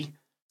 visually,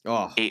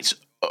 Oh, it's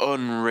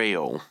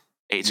unreal.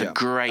 It's a yeah,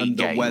 great and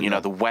game.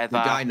 The the weather,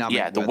 dynamic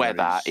yeah, the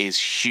weather weather is is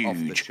off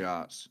the huge.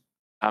 charts.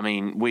 I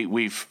mean,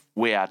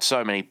 we had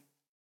so many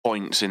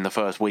points in the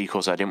first week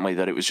or so, didn't we?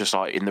 That it was just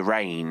like in the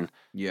rain.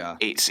 Yeah,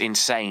 It's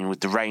insane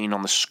with the rain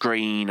on the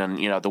screen and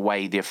the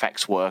way the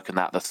effects work and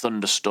that the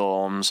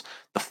thunderstorms,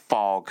 the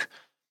fog.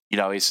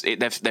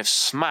 They've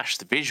smashed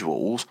the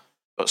visuals,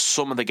 but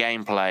some of the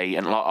gameplay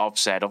and like I've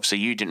said, obviously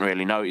you didn't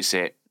really notice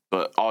it,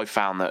 but I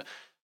found that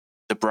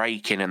the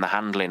braking and the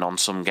handling on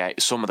some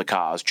of the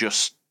cars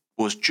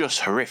was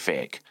just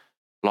horrific,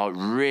 like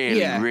really,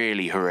 yeah.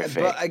 really But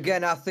horrific.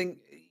 again, I think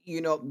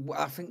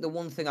the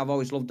one thing I've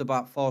always loved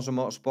about Forza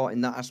Motorsport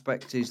in that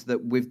aspect is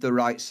that with the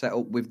right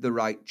setup, with the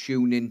right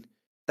tuning,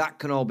 that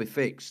can all be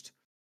fixed.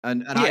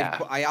 And Yeah,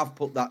 I have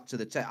put that to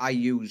the test.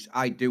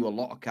 I do a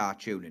lot of car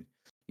tuning.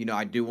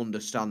 I do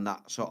understand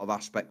that sort of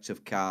aspect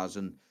of cars,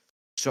 and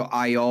so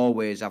I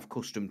always have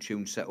custom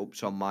tune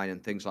setups on mine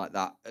and things like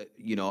that.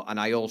 And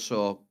I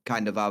also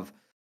kind of have.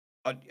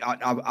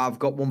 I've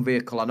got one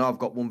vehicle. I know I've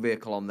got one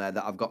vehicle on there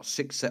that I've got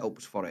 6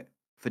 setups for it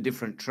for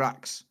different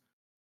tracks,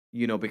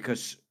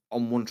 because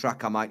on one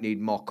track I might need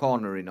more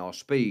cornering or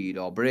speed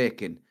or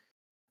braking.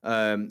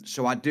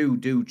 So I do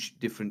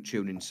different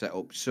tuning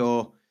setups.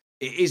 So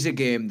it is a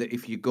game that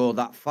if you go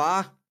that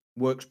far,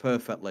 works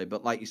perfectly.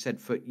 But like you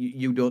said,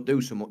 you don't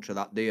do so much of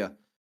that, do you?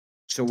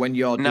 So when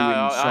you're no,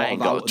 doing I sort of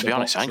ain't got. out of To the be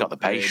honest, I box ain't got the upgrades,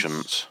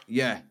 patience.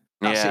 yeah,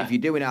 that's it. Yeah, If you're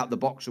doing out the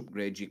box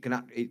upgrades, it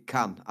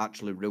can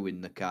actually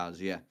ruin the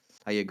cars. Yeah,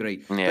 I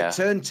agree. But yeah,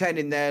 Turn 10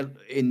 in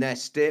their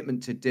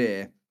statement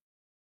today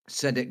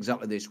said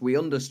exactly this. We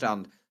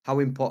understand how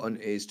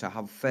important it is to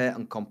have fair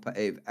and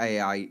competitive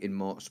AI in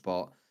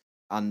motorsport,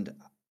 and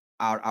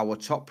our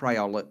top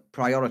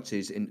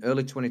priorities in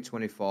early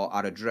 2024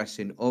 are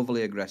addressing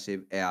overly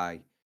aggressive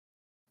AI,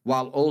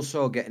 while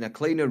also getting a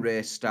cleaner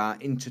race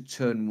start into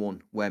turn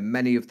one, where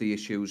many of the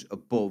issues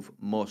above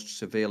most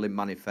severely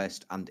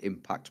manifest and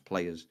impact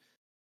players.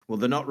 Well,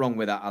 they're not wrong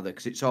with that, are they?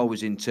 Because it's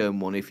always in turn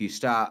one. If you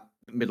start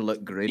middle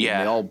at grid and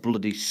they yeah, all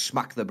bloody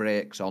smack the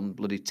brakes on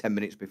bloody 10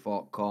 minutes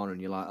before corner,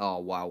 and you're like, oh,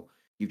 wow,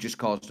 you've just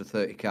caused a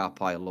 30 car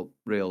pile up.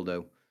 Real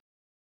do.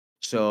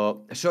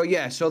 So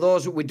yeah, so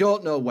those we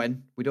don't know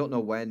when. We don't know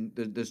when.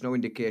 There's no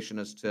indication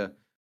as to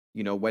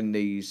when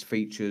these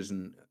features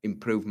and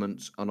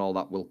improvements and all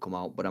that will come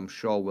out. But I'm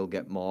sure we'll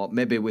get more.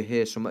 Maybe we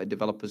hear some at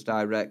Developers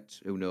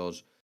Direct. Who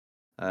knows?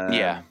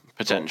 yeah. But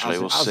Potentially, as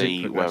we'll as it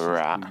see where we're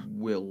progresses, we at.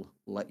 will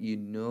let you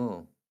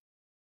know.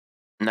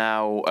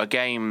 Now, a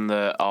game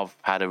that I've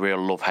had a real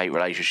love-hate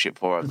relationship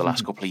for over the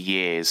last couple of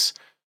years,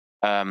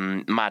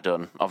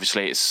 Madden.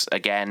 Obviously, it's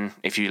again,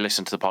 if you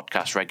listen to the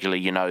podcast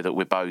regularly, you know that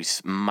we're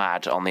both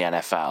mad on the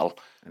NFL.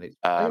 And it's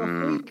playoff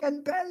Um,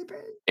 weekend, baby.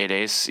 it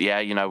is,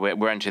 yeah.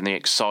 We're entering the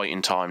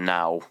exciting time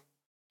now.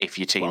 If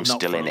your Well, team's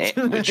not still for in us.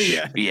 it, which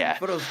Yeah, yeah.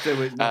 for us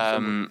too. It's not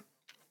so much.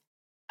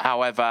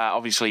 However,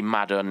 obviously,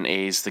 Madden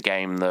is the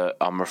game that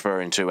I'm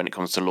referring to when it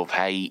comes to love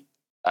hate.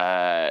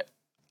 It's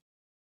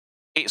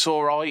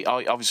all right.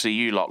 Obviously,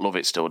 you lot love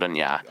it still, don't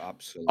you?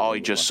 Absolutely. I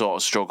just sort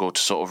of struggle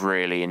to sort of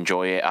really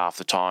enjoy it half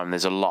the time.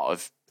 There's a lot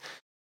of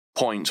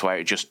points where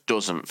it just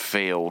doesn't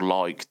feel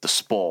like the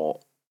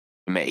sport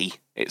for me.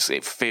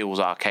 It feels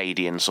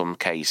arcadey in some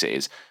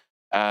cases.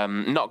 We're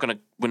not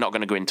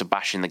gonna go into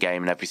bashing the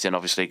game and everything,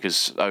 obviously,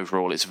 because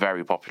overall it's a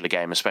very popular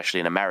game, especially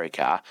in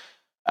America.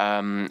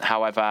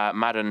 However,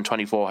 Madden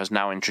 24 has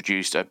now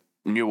introduced a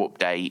new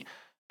update,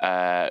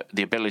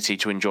 the ability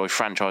to enjoy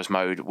franchise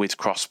mode with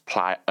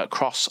cross-play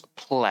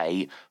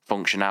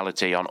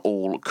functionality on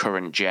all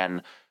current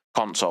gen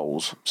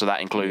consoles. So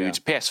that includes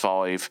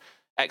PS5,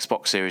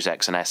 Xbox Series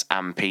X and S,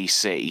 and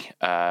PC.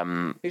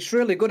 It's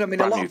really good. I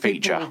mean, a lot of people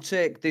feature. will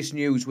take this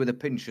news with a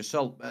pinch of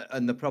salt,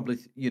 and they're probably,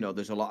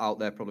 there's a lot out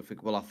there probably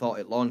think, well, I thought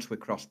it launched with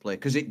crossplay,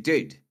 because it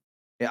did.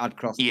 It had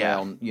crossplay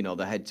on,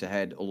 the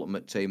head-to-head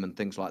Ultimate Team and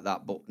things like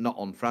that, but not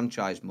on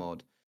franchise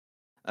mode.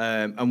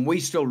 And we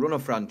still run a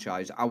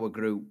franchise. Our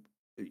group,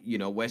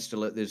 we're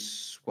still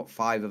there's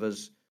 5 of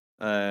us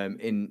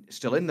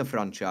still in the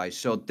franchise.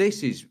 So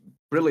this is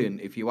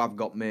brilliant if you have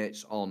got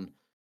mates on,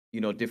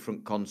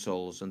 different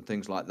consoles and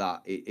things like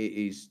that. It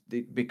is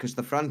because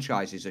the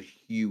franchise is a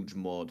huge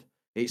mode.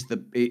 It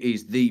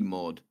is the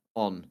mode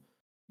on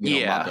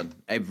Madden.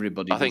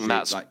 Everybody. I think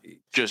that's like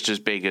just as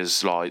big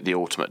as like the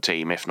Ultimate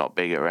Team, if not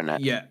bigger, isn't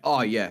it? Yeah.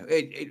 Oh yeah.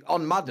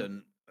 On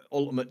Madden,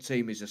 Ultimate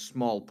Team is a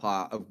small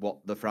part of what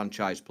the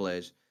franchise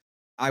plays.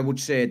 I would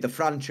say the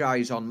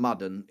franchise on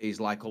Madden is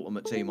like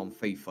Ultimate Team on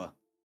FIFA.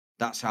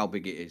 That's how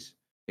big it is.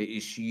 It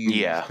is huge.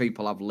 Yeah.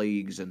 People have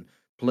leagues and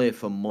play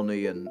for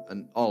money and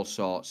all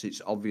sorts.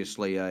 It's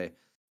obviously an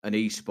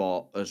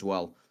esport as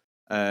well.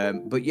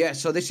 But yeah,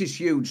 so this is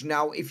huge.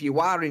 Now, if you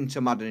are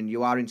into Madden and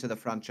you are into the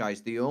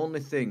franchise, the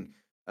only thing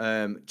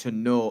to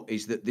note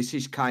is that this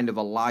is kind of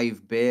a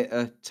live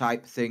beta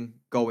type thing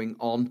going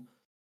on.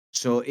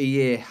 So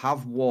EA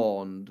have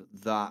warned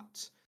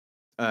that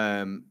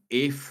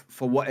if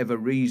for whatever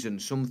reason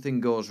something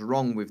goes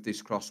wrong with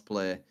this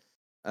crossplay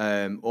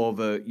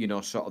over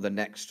sort of the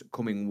next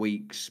coming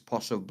weeks,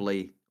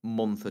 possibly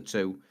month or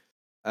two,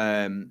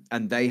 and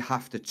they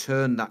have to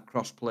turn that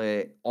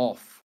crossplay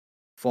off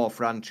for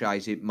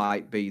franchise, it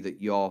might be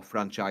that your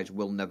franchise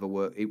will never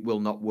work. It will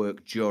not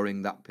work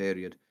during that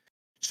period.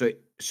 So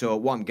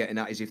what I'm getting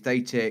at is if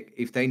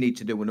they need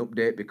to do an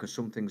update because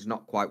something's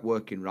not quite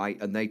working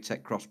right, and they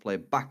take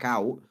crossplay back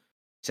out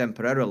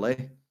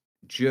temporarily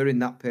during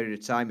that period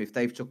of time, if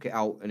they've took it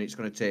out and it's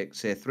going to take,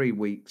 say, 3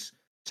 weeks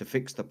to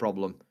fix the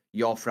problem,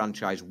 your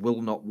franchise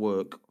will not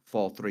work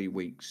for 3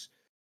 weeks.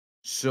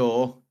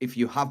 So if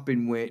you have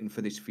been waiting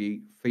for this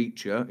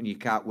feature and you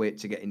can't wait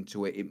to get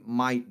into it, it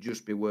might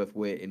just be worth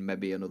waiting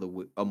maybe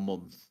a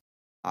month,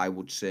 I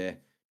would say,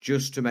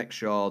 just to make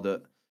sure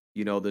that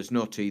there's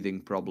no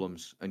teething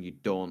problems and you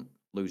don't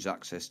lose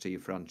access to your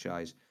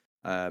franchise.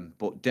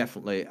 But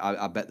definitely,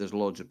 I bet there's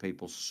loads of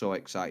people so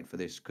excited for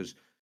this because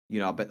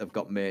I bet they've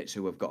got mates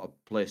who have got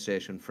a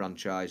PlayStation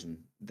franchise and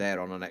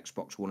they're on an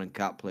Xbox One and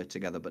can't play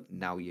together, but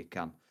now you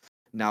can.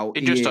 Now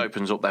it just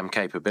opens up them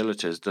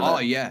capabilities, doesn't it? Oh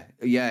yeah,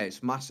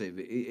 it's massive.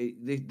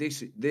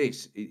 This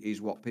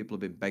is what people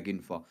have been begging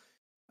for.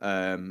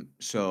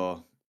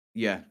 So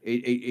yeah,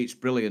 it's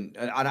brilliant,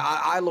 and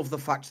I love the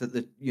fact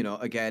that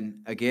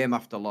again, a game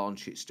after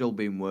launch, it's still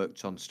being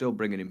worked on, still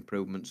bringing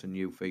improvements and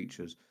new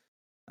features.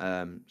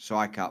 So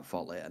I can't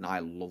fault it, and I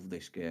love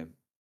this game.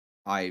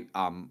 I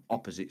am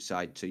opposite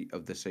side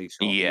of the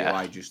seesaw. Yeah,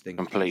 I just think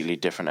completely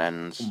different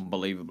ends,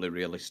 unbelievably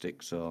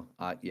realistic. So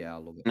I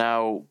love it.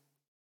 Now,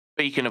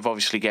 speaking of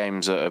obviously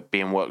games that are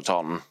being worked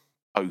on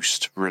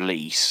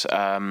post-release,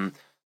 I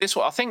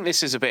think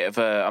this is a bit of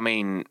a. I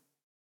mean,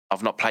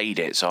 I've not played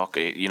it, so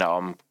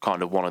I'm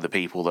kind of one of the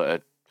people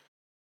that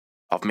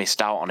I've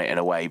missed out on it in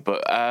a way.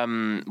 But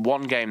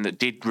one game that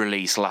did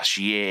release last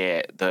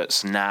year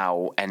that's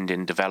now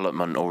ending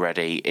development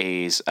already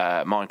is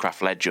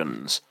Minecraft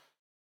Legends.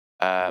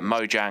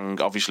 Mojang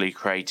obviously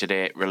created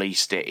it,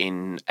 released it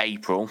in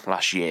April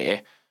last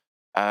year.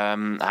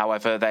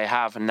 However, they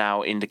have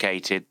now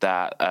indicated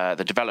that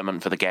the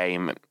development for the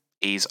game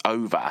is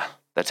over.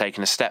 They're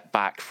taking a step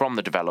back from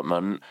the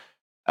development.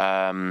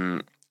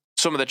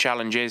 Some of the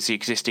challenges, the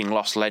existing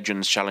Lost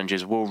Legends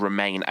challenges, will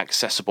remain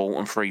accessible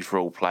and free for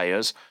all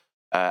players,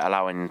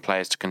 allowing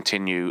players to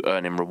continue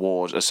earning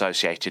rewards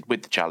associated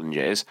with the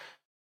challenges.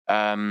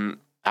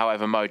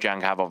 However,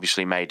 Mojang have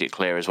obviously made it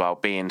clear as well,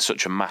 being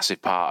such a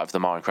massive part of the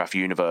Minecraft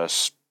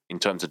universe in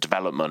terms of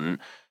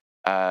development,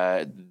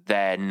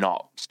 they're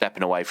not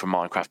stepping away from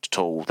Minecraft at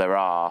all. There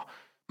are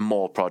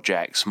more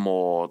projects,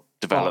 more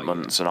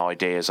developments and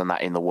ideas and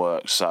that in the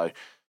works. So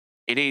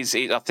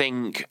I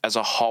think as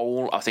a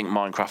whole, I think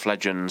Minecraft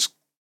Legends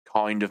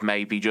kind of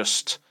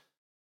it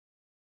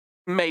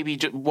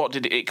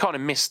kind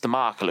of missed the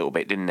mark a little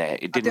bit, didn't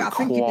it? It didn't I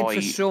think quite.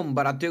 It did for some,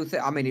 but I do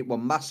think. I mean, it was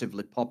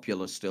massively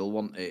popular still,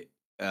 wasn't it?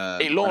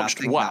 It launched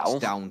but I think well. That's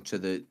down to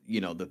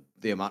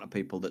the amount of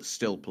people that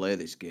still play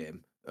this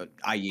game,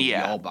 i.e.,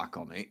 you're back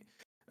on it.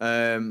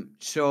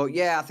 So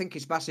yeah, I think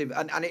it's massive,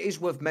 and it is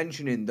worth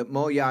mentioning that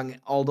Mojang,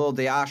 although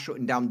they are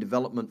shutting down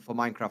development for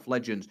Minecraft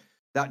Legends,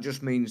 that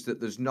just means that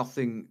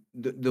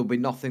there'll be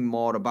nothing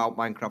more about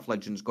Minecraft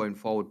Legends going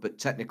forward, but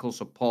technical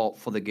support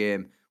for the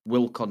game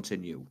will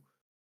continue.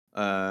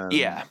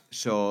 Yeah,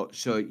 So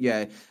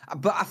yeah,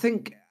 but I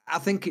think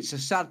it's a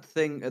sad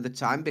thing at the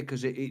time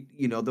because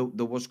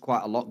there was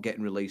quite a lot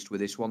getting released with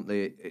this, weren't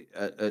they,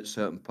 at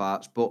certain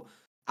parts. But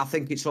I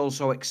think it's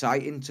also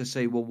exciting to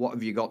see, well, what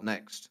have you got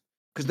next?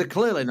 Because they're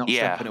clearly not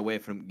yeah. stepping away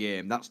from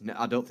game.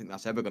 I don't think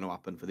that's ever going to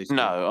happen for this game.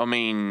 No, I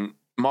mean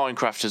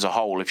Minecraft as a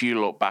whole. If you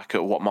look back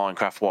at what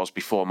Minecraft was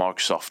before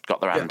Microsoft got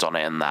their Yeah, hands on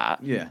it and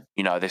that, yeah.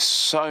 there's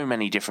so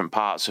many different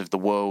parts of the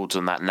world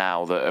and that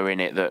now that are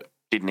in it that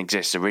didn't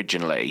exist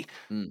originally.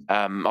 Mm.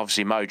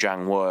 Obviously,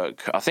 Mojang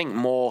work. I think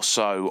more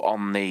so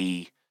on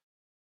the.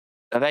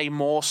 Are they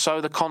more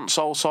so the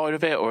console side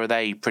of it, or are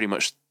they pretty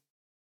much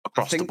I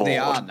across the think board? they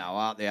are now,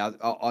 aren't they?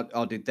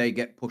 Or did they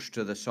get pushed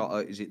to the sort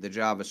of, is it the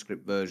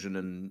JavaScript version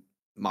and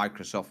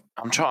Microsoft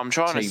I'm trying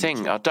to team think.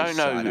 I took this don't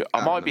side? know. I I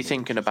can't might be remember which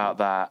thinking is about which.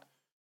 that.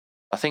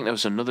 I think there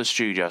was another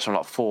studio, something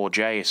like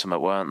 4J or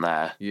something, weren't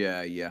there?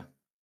 Yeah, yeah.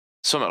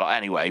 Something like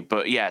anyway.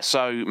 But yeah,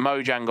 so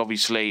Mojang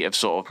obviously have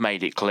sort of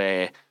made it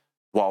clear,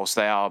 whilst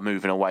they are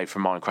moving away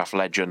from Minecraft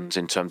Legends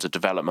in terms of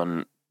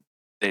development,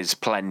 there's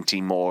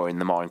plenty more in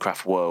the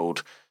Minecraft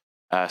world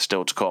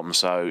still to come.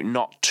 So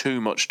not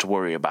too much to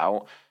worry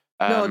about.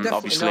 No, definitely not.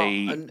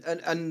 Obviously,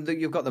 And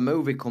you've got the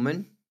movie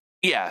coming.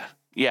 yeah.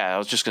 I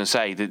was just going to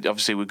say that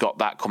obviously we've got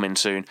that coming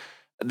soon.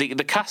 The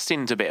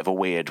casting's a bit of a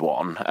weird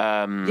one.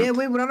 Yeah,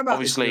 we were on about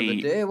this the other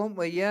Obviously, day, weren't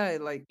we? Yeah,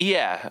 like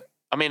yeah.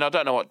 I mean, I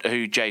don't know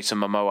who Jason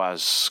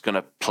Momoa's going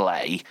to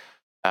play.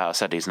 I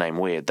said his name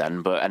weird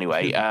then, but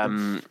anyway.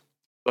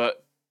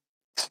 But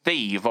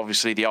Steve,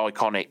 obviously the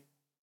iconic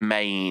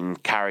main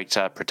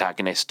character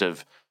protagonist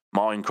of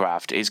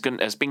Minecraft,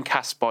 has been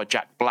cast by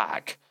Jack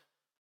Black.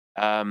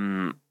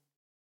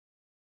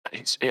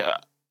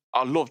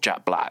 I love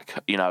Jack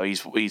Black.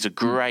 He's a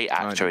great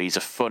actor. He's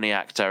a funny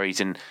actor.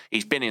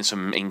 He's been in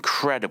some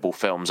incredible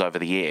films over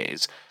the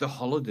years. The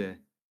Holiday,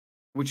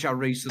 which I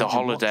recently The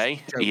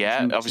Holiday, watched,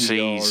 yeah. due to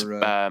Obviously, he's your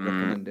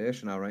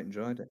recommendation. I right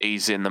enjoyed it.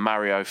 he's in the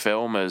Mario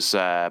film as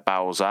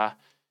Bowser.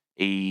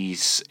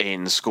 He's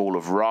in School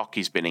of Rock.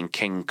 He's been in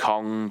King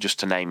Kong, just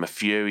to name a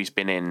few. He's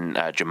been in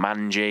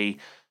Jumanji.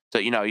 So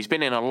he's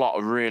been in a lot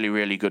of really,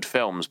 really good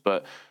films.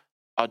 But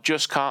I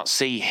just can't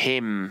see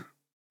him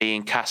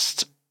being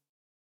cast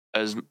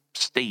as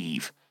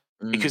Steve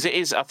because it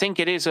is. I think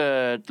it is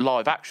a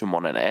live action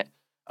one, isn't it?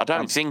 I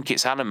don't think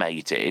it's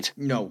animated.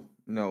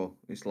 No,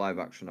 it's live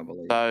action, I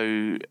believe.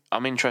 So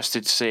I'm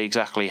interested to see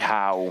exactly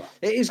how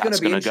it is going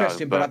to be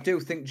interesting. Go, but I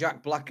do think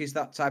Jack Black is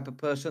that type of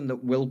person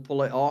that will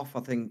pull it off. I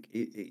think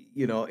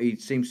he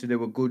seems to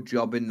do a good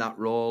job in that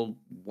role,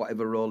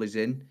 whatever role he's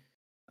in.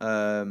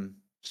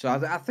 So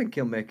I think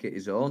he'll make it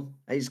his own.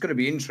 It's going to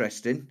be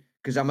interesting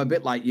because I'm a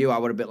bit like you. I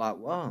would a bit like,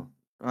 wow,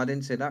 I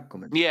didn't see that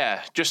coming.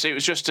 Yeah, it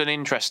was just an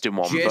interesting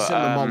one. Jason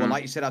Momoa,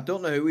 like you said, I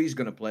don't know who he's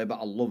going to play,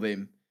 but I love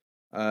him.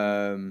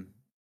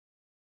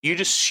 You'd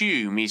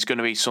assume he's going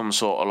to be some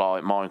sort of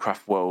like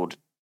Minecraft world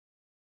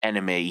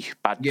enemy,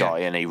 bad guy,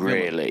 and he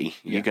really,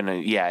 he's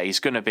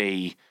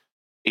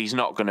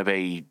not going to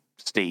be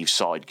Steve's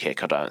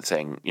sidekick. I don't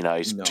think.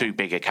 He's too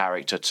big a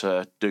character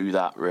to do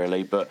that,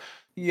 really. But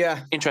yeah,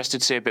 interested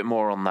to see a bit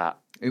more on that.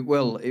 It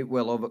will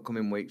over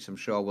coming weeks. I'm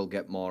sure we'll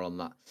get more on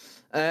that.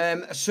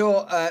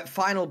 So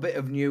final bit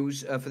of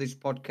news for this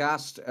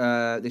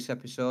podcast, this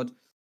episode.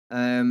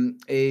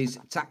 Is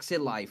Taxi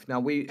Life. Now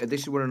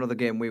this is another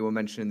game we were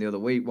mentioning the other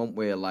week, weren't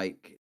we?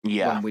 Like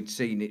when we'd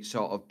seen it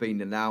sort of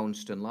been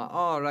announced and like,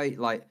 all right,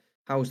 like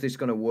how's this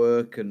going to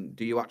work? And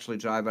do you actually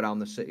drive around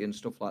the city and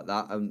stuff like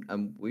that?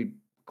 And we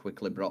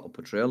quickly brought up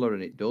a trailer,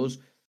 and it does.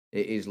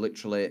 It is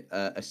literally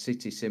a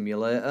city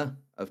simulator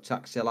of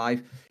Taxi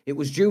Life. It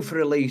was due for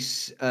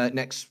release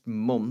next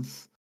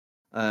month,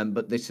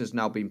 but this has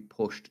now been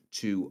pushed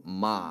to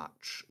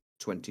March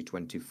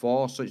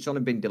 2024. So it's only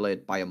been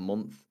delayed by a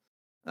month.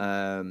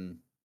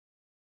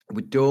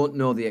 We don't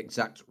know the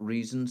exact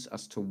reasons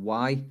as to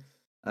why,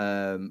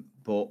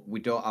 but we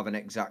don't have an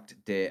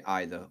exact date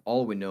either.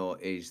 All we know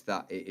is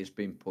that it is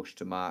being pushed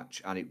to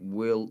March, and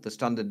the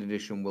standard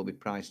edition will be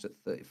priced at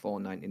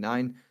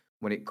 $34.99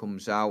 when it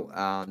comes out.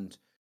 And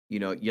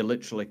you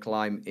literally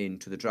climb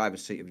into the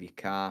driver's seat of your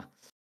car.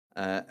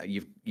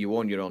 You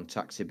own your own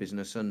taxi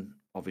business, and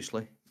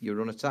obviously you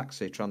run a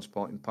taxi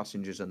transporting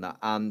passengers and that.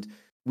 And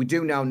we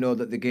do now know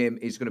that the game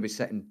is going to be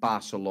set in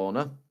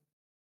Barcelona.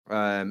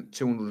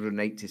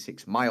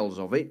 286 miles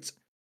of it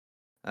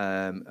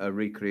are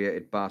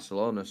recreated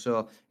Barcelona.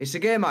 So it's a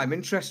game I'm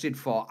interested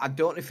for. I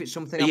don't know if it's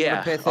something I'm going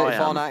to pay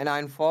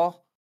 $34.99 for.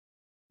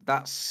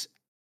 That's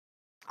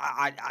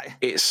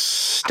it's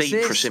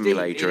steep for a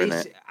simulator,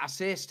 isn't it? I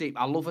say steep.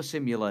 I love a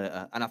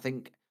simulator, and I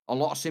think a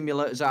lot of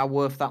simulators are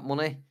worth that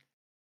money.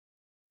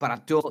 But I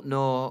don't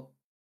know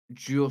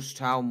just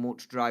how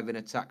much driving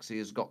a taxi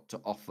has got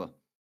to offer.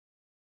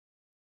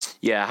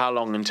 Yeah, how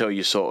long until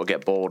you sort of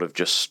get bored of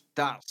just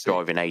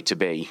driving A to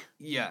B?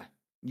 Yeah.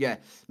 Yeah.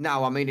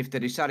 Now, I mean, if they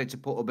decided to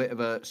put a bit of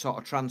a sort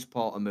of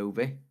transporter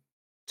movie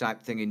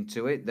type thing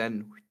into it,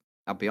 then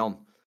I'd be on.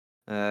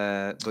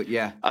 But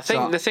yeah, I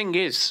think the thing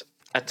is,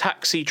 a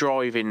taxi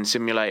driving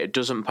simulator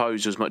doesn't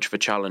pose as much of a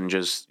challenge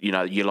as, you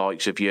know, your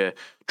likes of your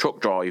truck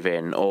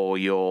driving or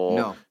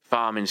your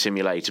farming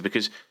simulator,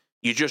 because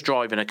you're just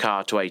driving a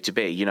car to A to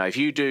B. You know, if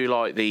you do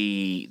like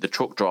the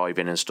truck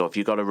driving and stuff,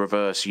 you've got to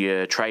reverse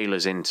your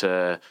trailers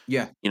into,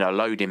 you know,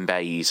 loading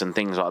bays and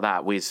things like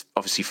that. With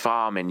obviously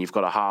farming, you've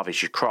got to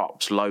harvest your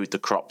crops, load the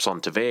crops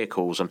onto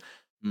vehicles,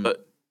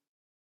 but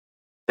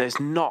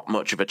there's not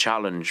much of a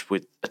challenge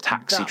with a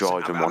taxi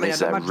driving one, is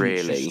there really?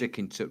 It's just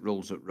sticking to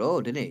rules at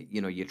road, isn't it? You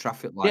know, your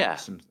traffic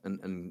lights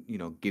and you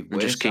know, give way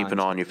and just keep an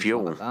eye on your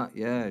fuel. Like that.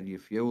 Yeah, your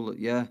fuel.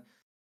 Yeah.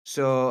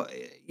 So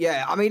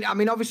yeah, I mean,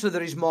 obviously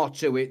there is more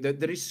to it.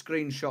 There is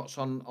screenshots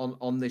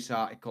on this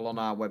article on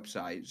our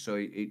website. So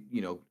you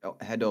know,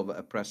 head over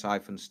to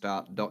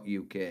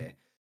press-start.uk.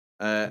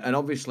 And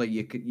obviously,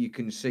 you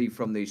can see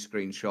from these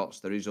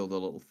screenshots there is other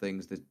little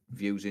things. The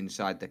views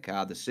inside the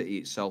car, the city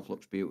itself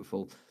looks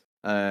beautiful.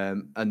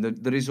 And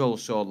there is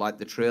also, like,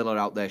 the trailer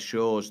out there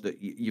shows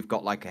that you've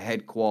got like a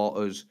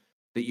headquarters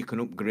that you can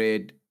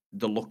upgrade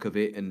the look of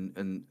it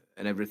and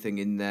everything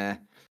in there.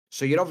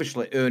 So you're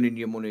obviously earning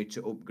your money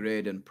to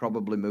upgrade and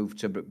probably move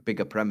to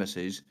bigger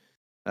premises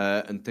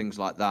and things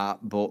like that.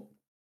 But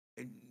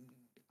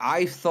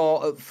I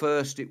thought at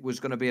first it was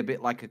going to be a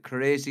bit like a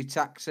Crazy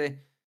Taxi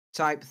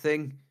type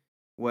thing,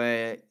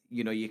 where,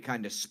 you know, you're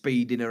kind of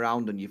speeding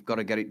around and you've got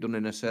to get it done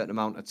in a certain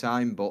amount of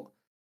time. But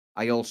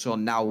I also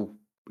now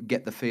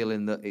get the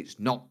feeling that it's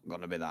not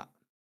going to be that.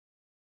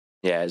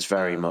 Yeah, it's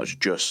very much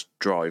just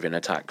driving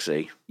a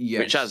taxi,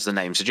 which, as the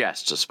name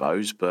suggests, I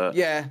suppose. But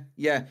yeah,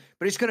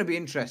 but it's going to be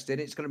interesting.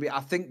 It's going to be.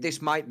 I think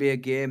this might be a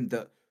game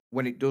that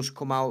when it does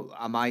come out,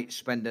 I might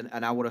spend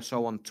an hour or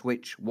so on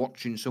Twitch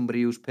watching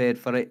somebody who's paid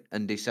for it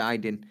and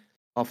deciding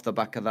off the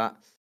back of that.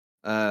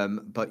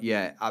 But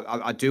yeah,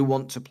 I do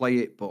want to play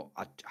it, but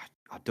I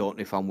don't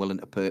know if I'm willing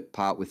to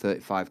part with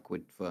 35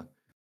 quid for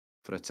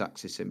a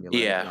taxi simulator.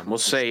 Yeah, we'll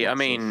see. I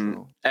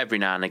mean, every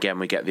now and again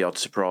we get the odd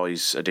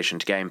surprise addition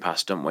to Game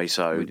Pass, don't we?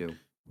 So we do.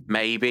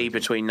 Maybe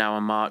between now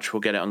and March we'll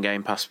get it on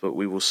Game Pass, but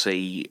we will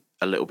see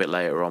a little bit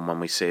later on when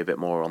we see a bit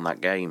more on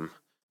that game.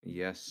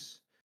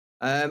 Yes.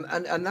 And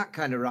that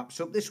kind of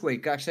wraps up this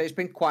week. Actually, it's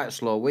been quite a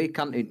slow week,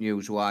 hasn't it,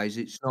 news-wise?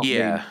 It's not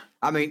been,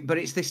 I mean, but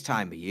it's this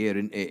time of year,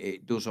 and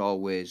it does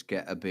always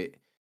get a bit...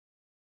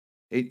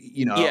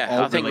 you know,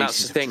 I think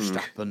that's the thing. Just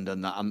happened,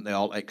 and that, aren't they,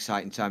 all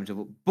exciting times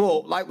of.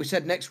 But like we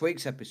said, next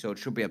week's episode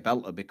should be a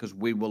belter because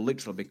we will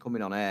literally be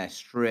coming on air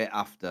straight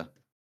after.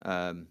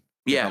 We'll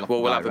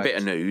have a bit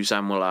of news,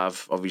 and we'll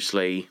have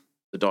obviously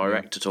the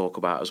direct to talk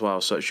about as well,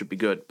 so it should be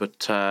good.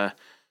 But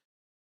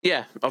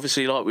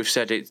obviously, like we've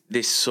said,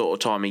 this sort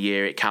of time of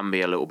year it can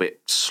be a little bit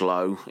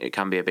slow. It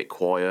can be a bit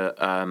quiet.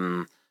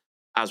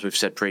 As we've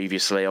said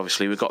previously,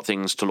 obviously we've got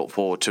things to look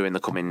forward to in the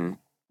coming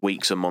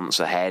weeks and months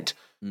ahead.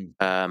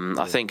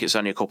 I think it's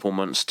only a couple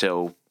months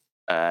till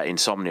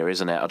Insomnia,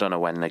 isn't it? I don't know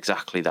when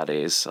exactly that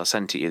is. I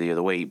sent it to you the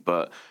other week,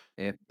 but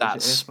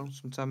that's April,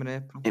 sometime in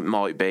April. It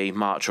might be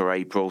March or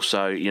April.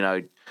 So, you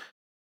know,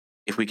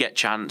 if we get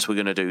chance, we're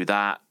going to do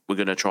that. We're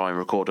going to try and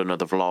record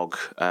another vlog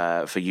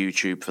for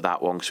YouTube for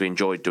that one because we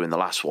enjoyed doing the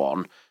last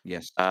one.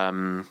 Yes.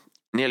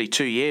 Nearly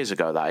 2 years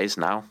ago, that is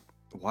now.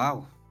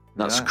 Wow.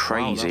 That's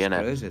crazy, isn't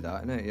it? Crazy,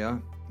 that, isn't it? Yeah.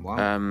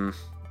 Wow.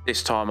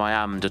 This time I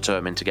am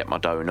determined to get my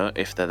donut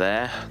if they're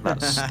there.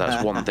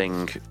 That's one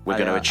thing we're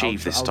going to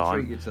achieve this time. I'll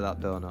treat you to that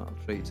donut.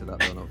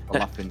 I'm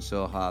laughing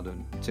so hard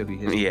until we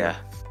hear. Yeah.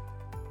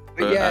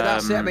 But yeah,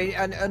 that's it. I mean,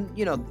 and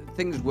you know,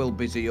 things will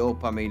busy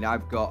up. I mean,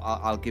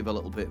 I'll give a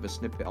little bit of a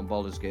snippet on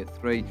Baldur's Gate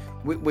 3.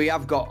 We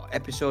have got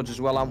episodes as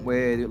well, haven't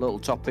we? Little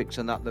topics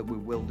and that we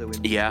will do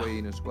in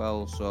between as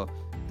well. So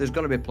there's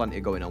going to be plenty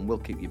going on. We'll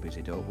keep you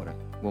busy, don't worry.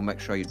 We'll make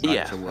sure you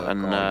drive to work.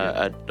 And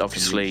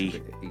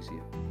obviously,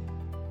 easier.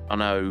 I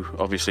know,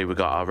 obviously, we've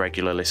got our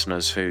regular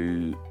listeners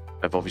who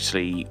have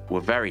obviously were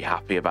very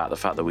happy about the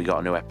fact that we got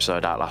a new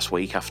episode out last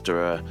week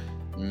after a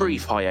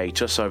brief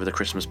hiatus over the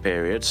Christmas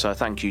period. So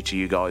thank you to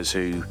you guys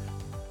who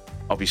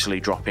obviously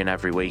drop in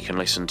every week and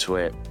listen to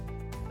it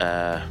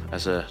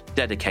as a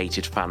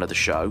dedicated fan of the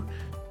show.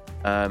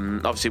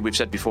 Obviously, we've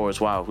said before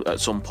as well, at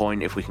some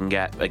point, if we can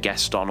get a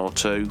guest on or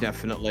two,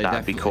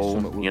 that'd be cool.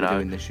 We'll be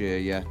doing this year,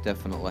 yeah,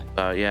 definitely.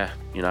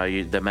 You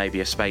know, there may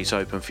be a space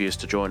open for you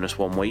to join us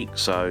one week.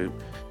 So,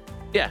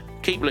 yeah,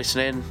 keep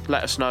listening.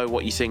 Let us know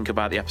what you think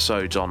about the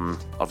episodes on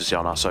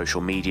our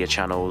social media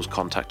channels.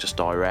 Contact us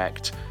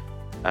direct.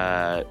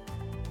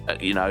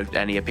 You know,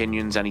 any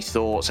opinions, any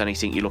thoughts,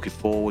 anything you're looking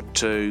forward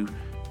to,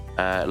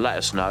 let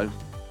us know.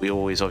 We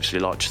always obviously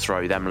like to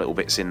throw them little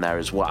bits in there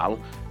as well.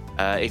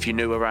 If you're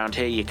new around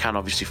here, you can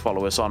obviously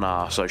follow us on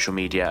our social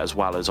media as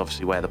well as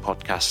obviously where the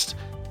podcast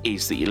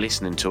is that you're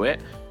listening to it.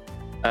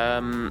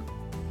 And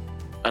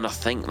I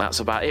think that's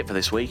about it for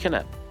this week, isn't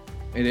it?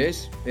 It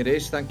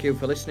is. Thank you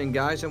for listening,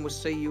 guys, and we'll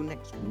see you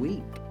next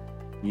week.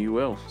 You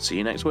will. See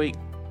you next week.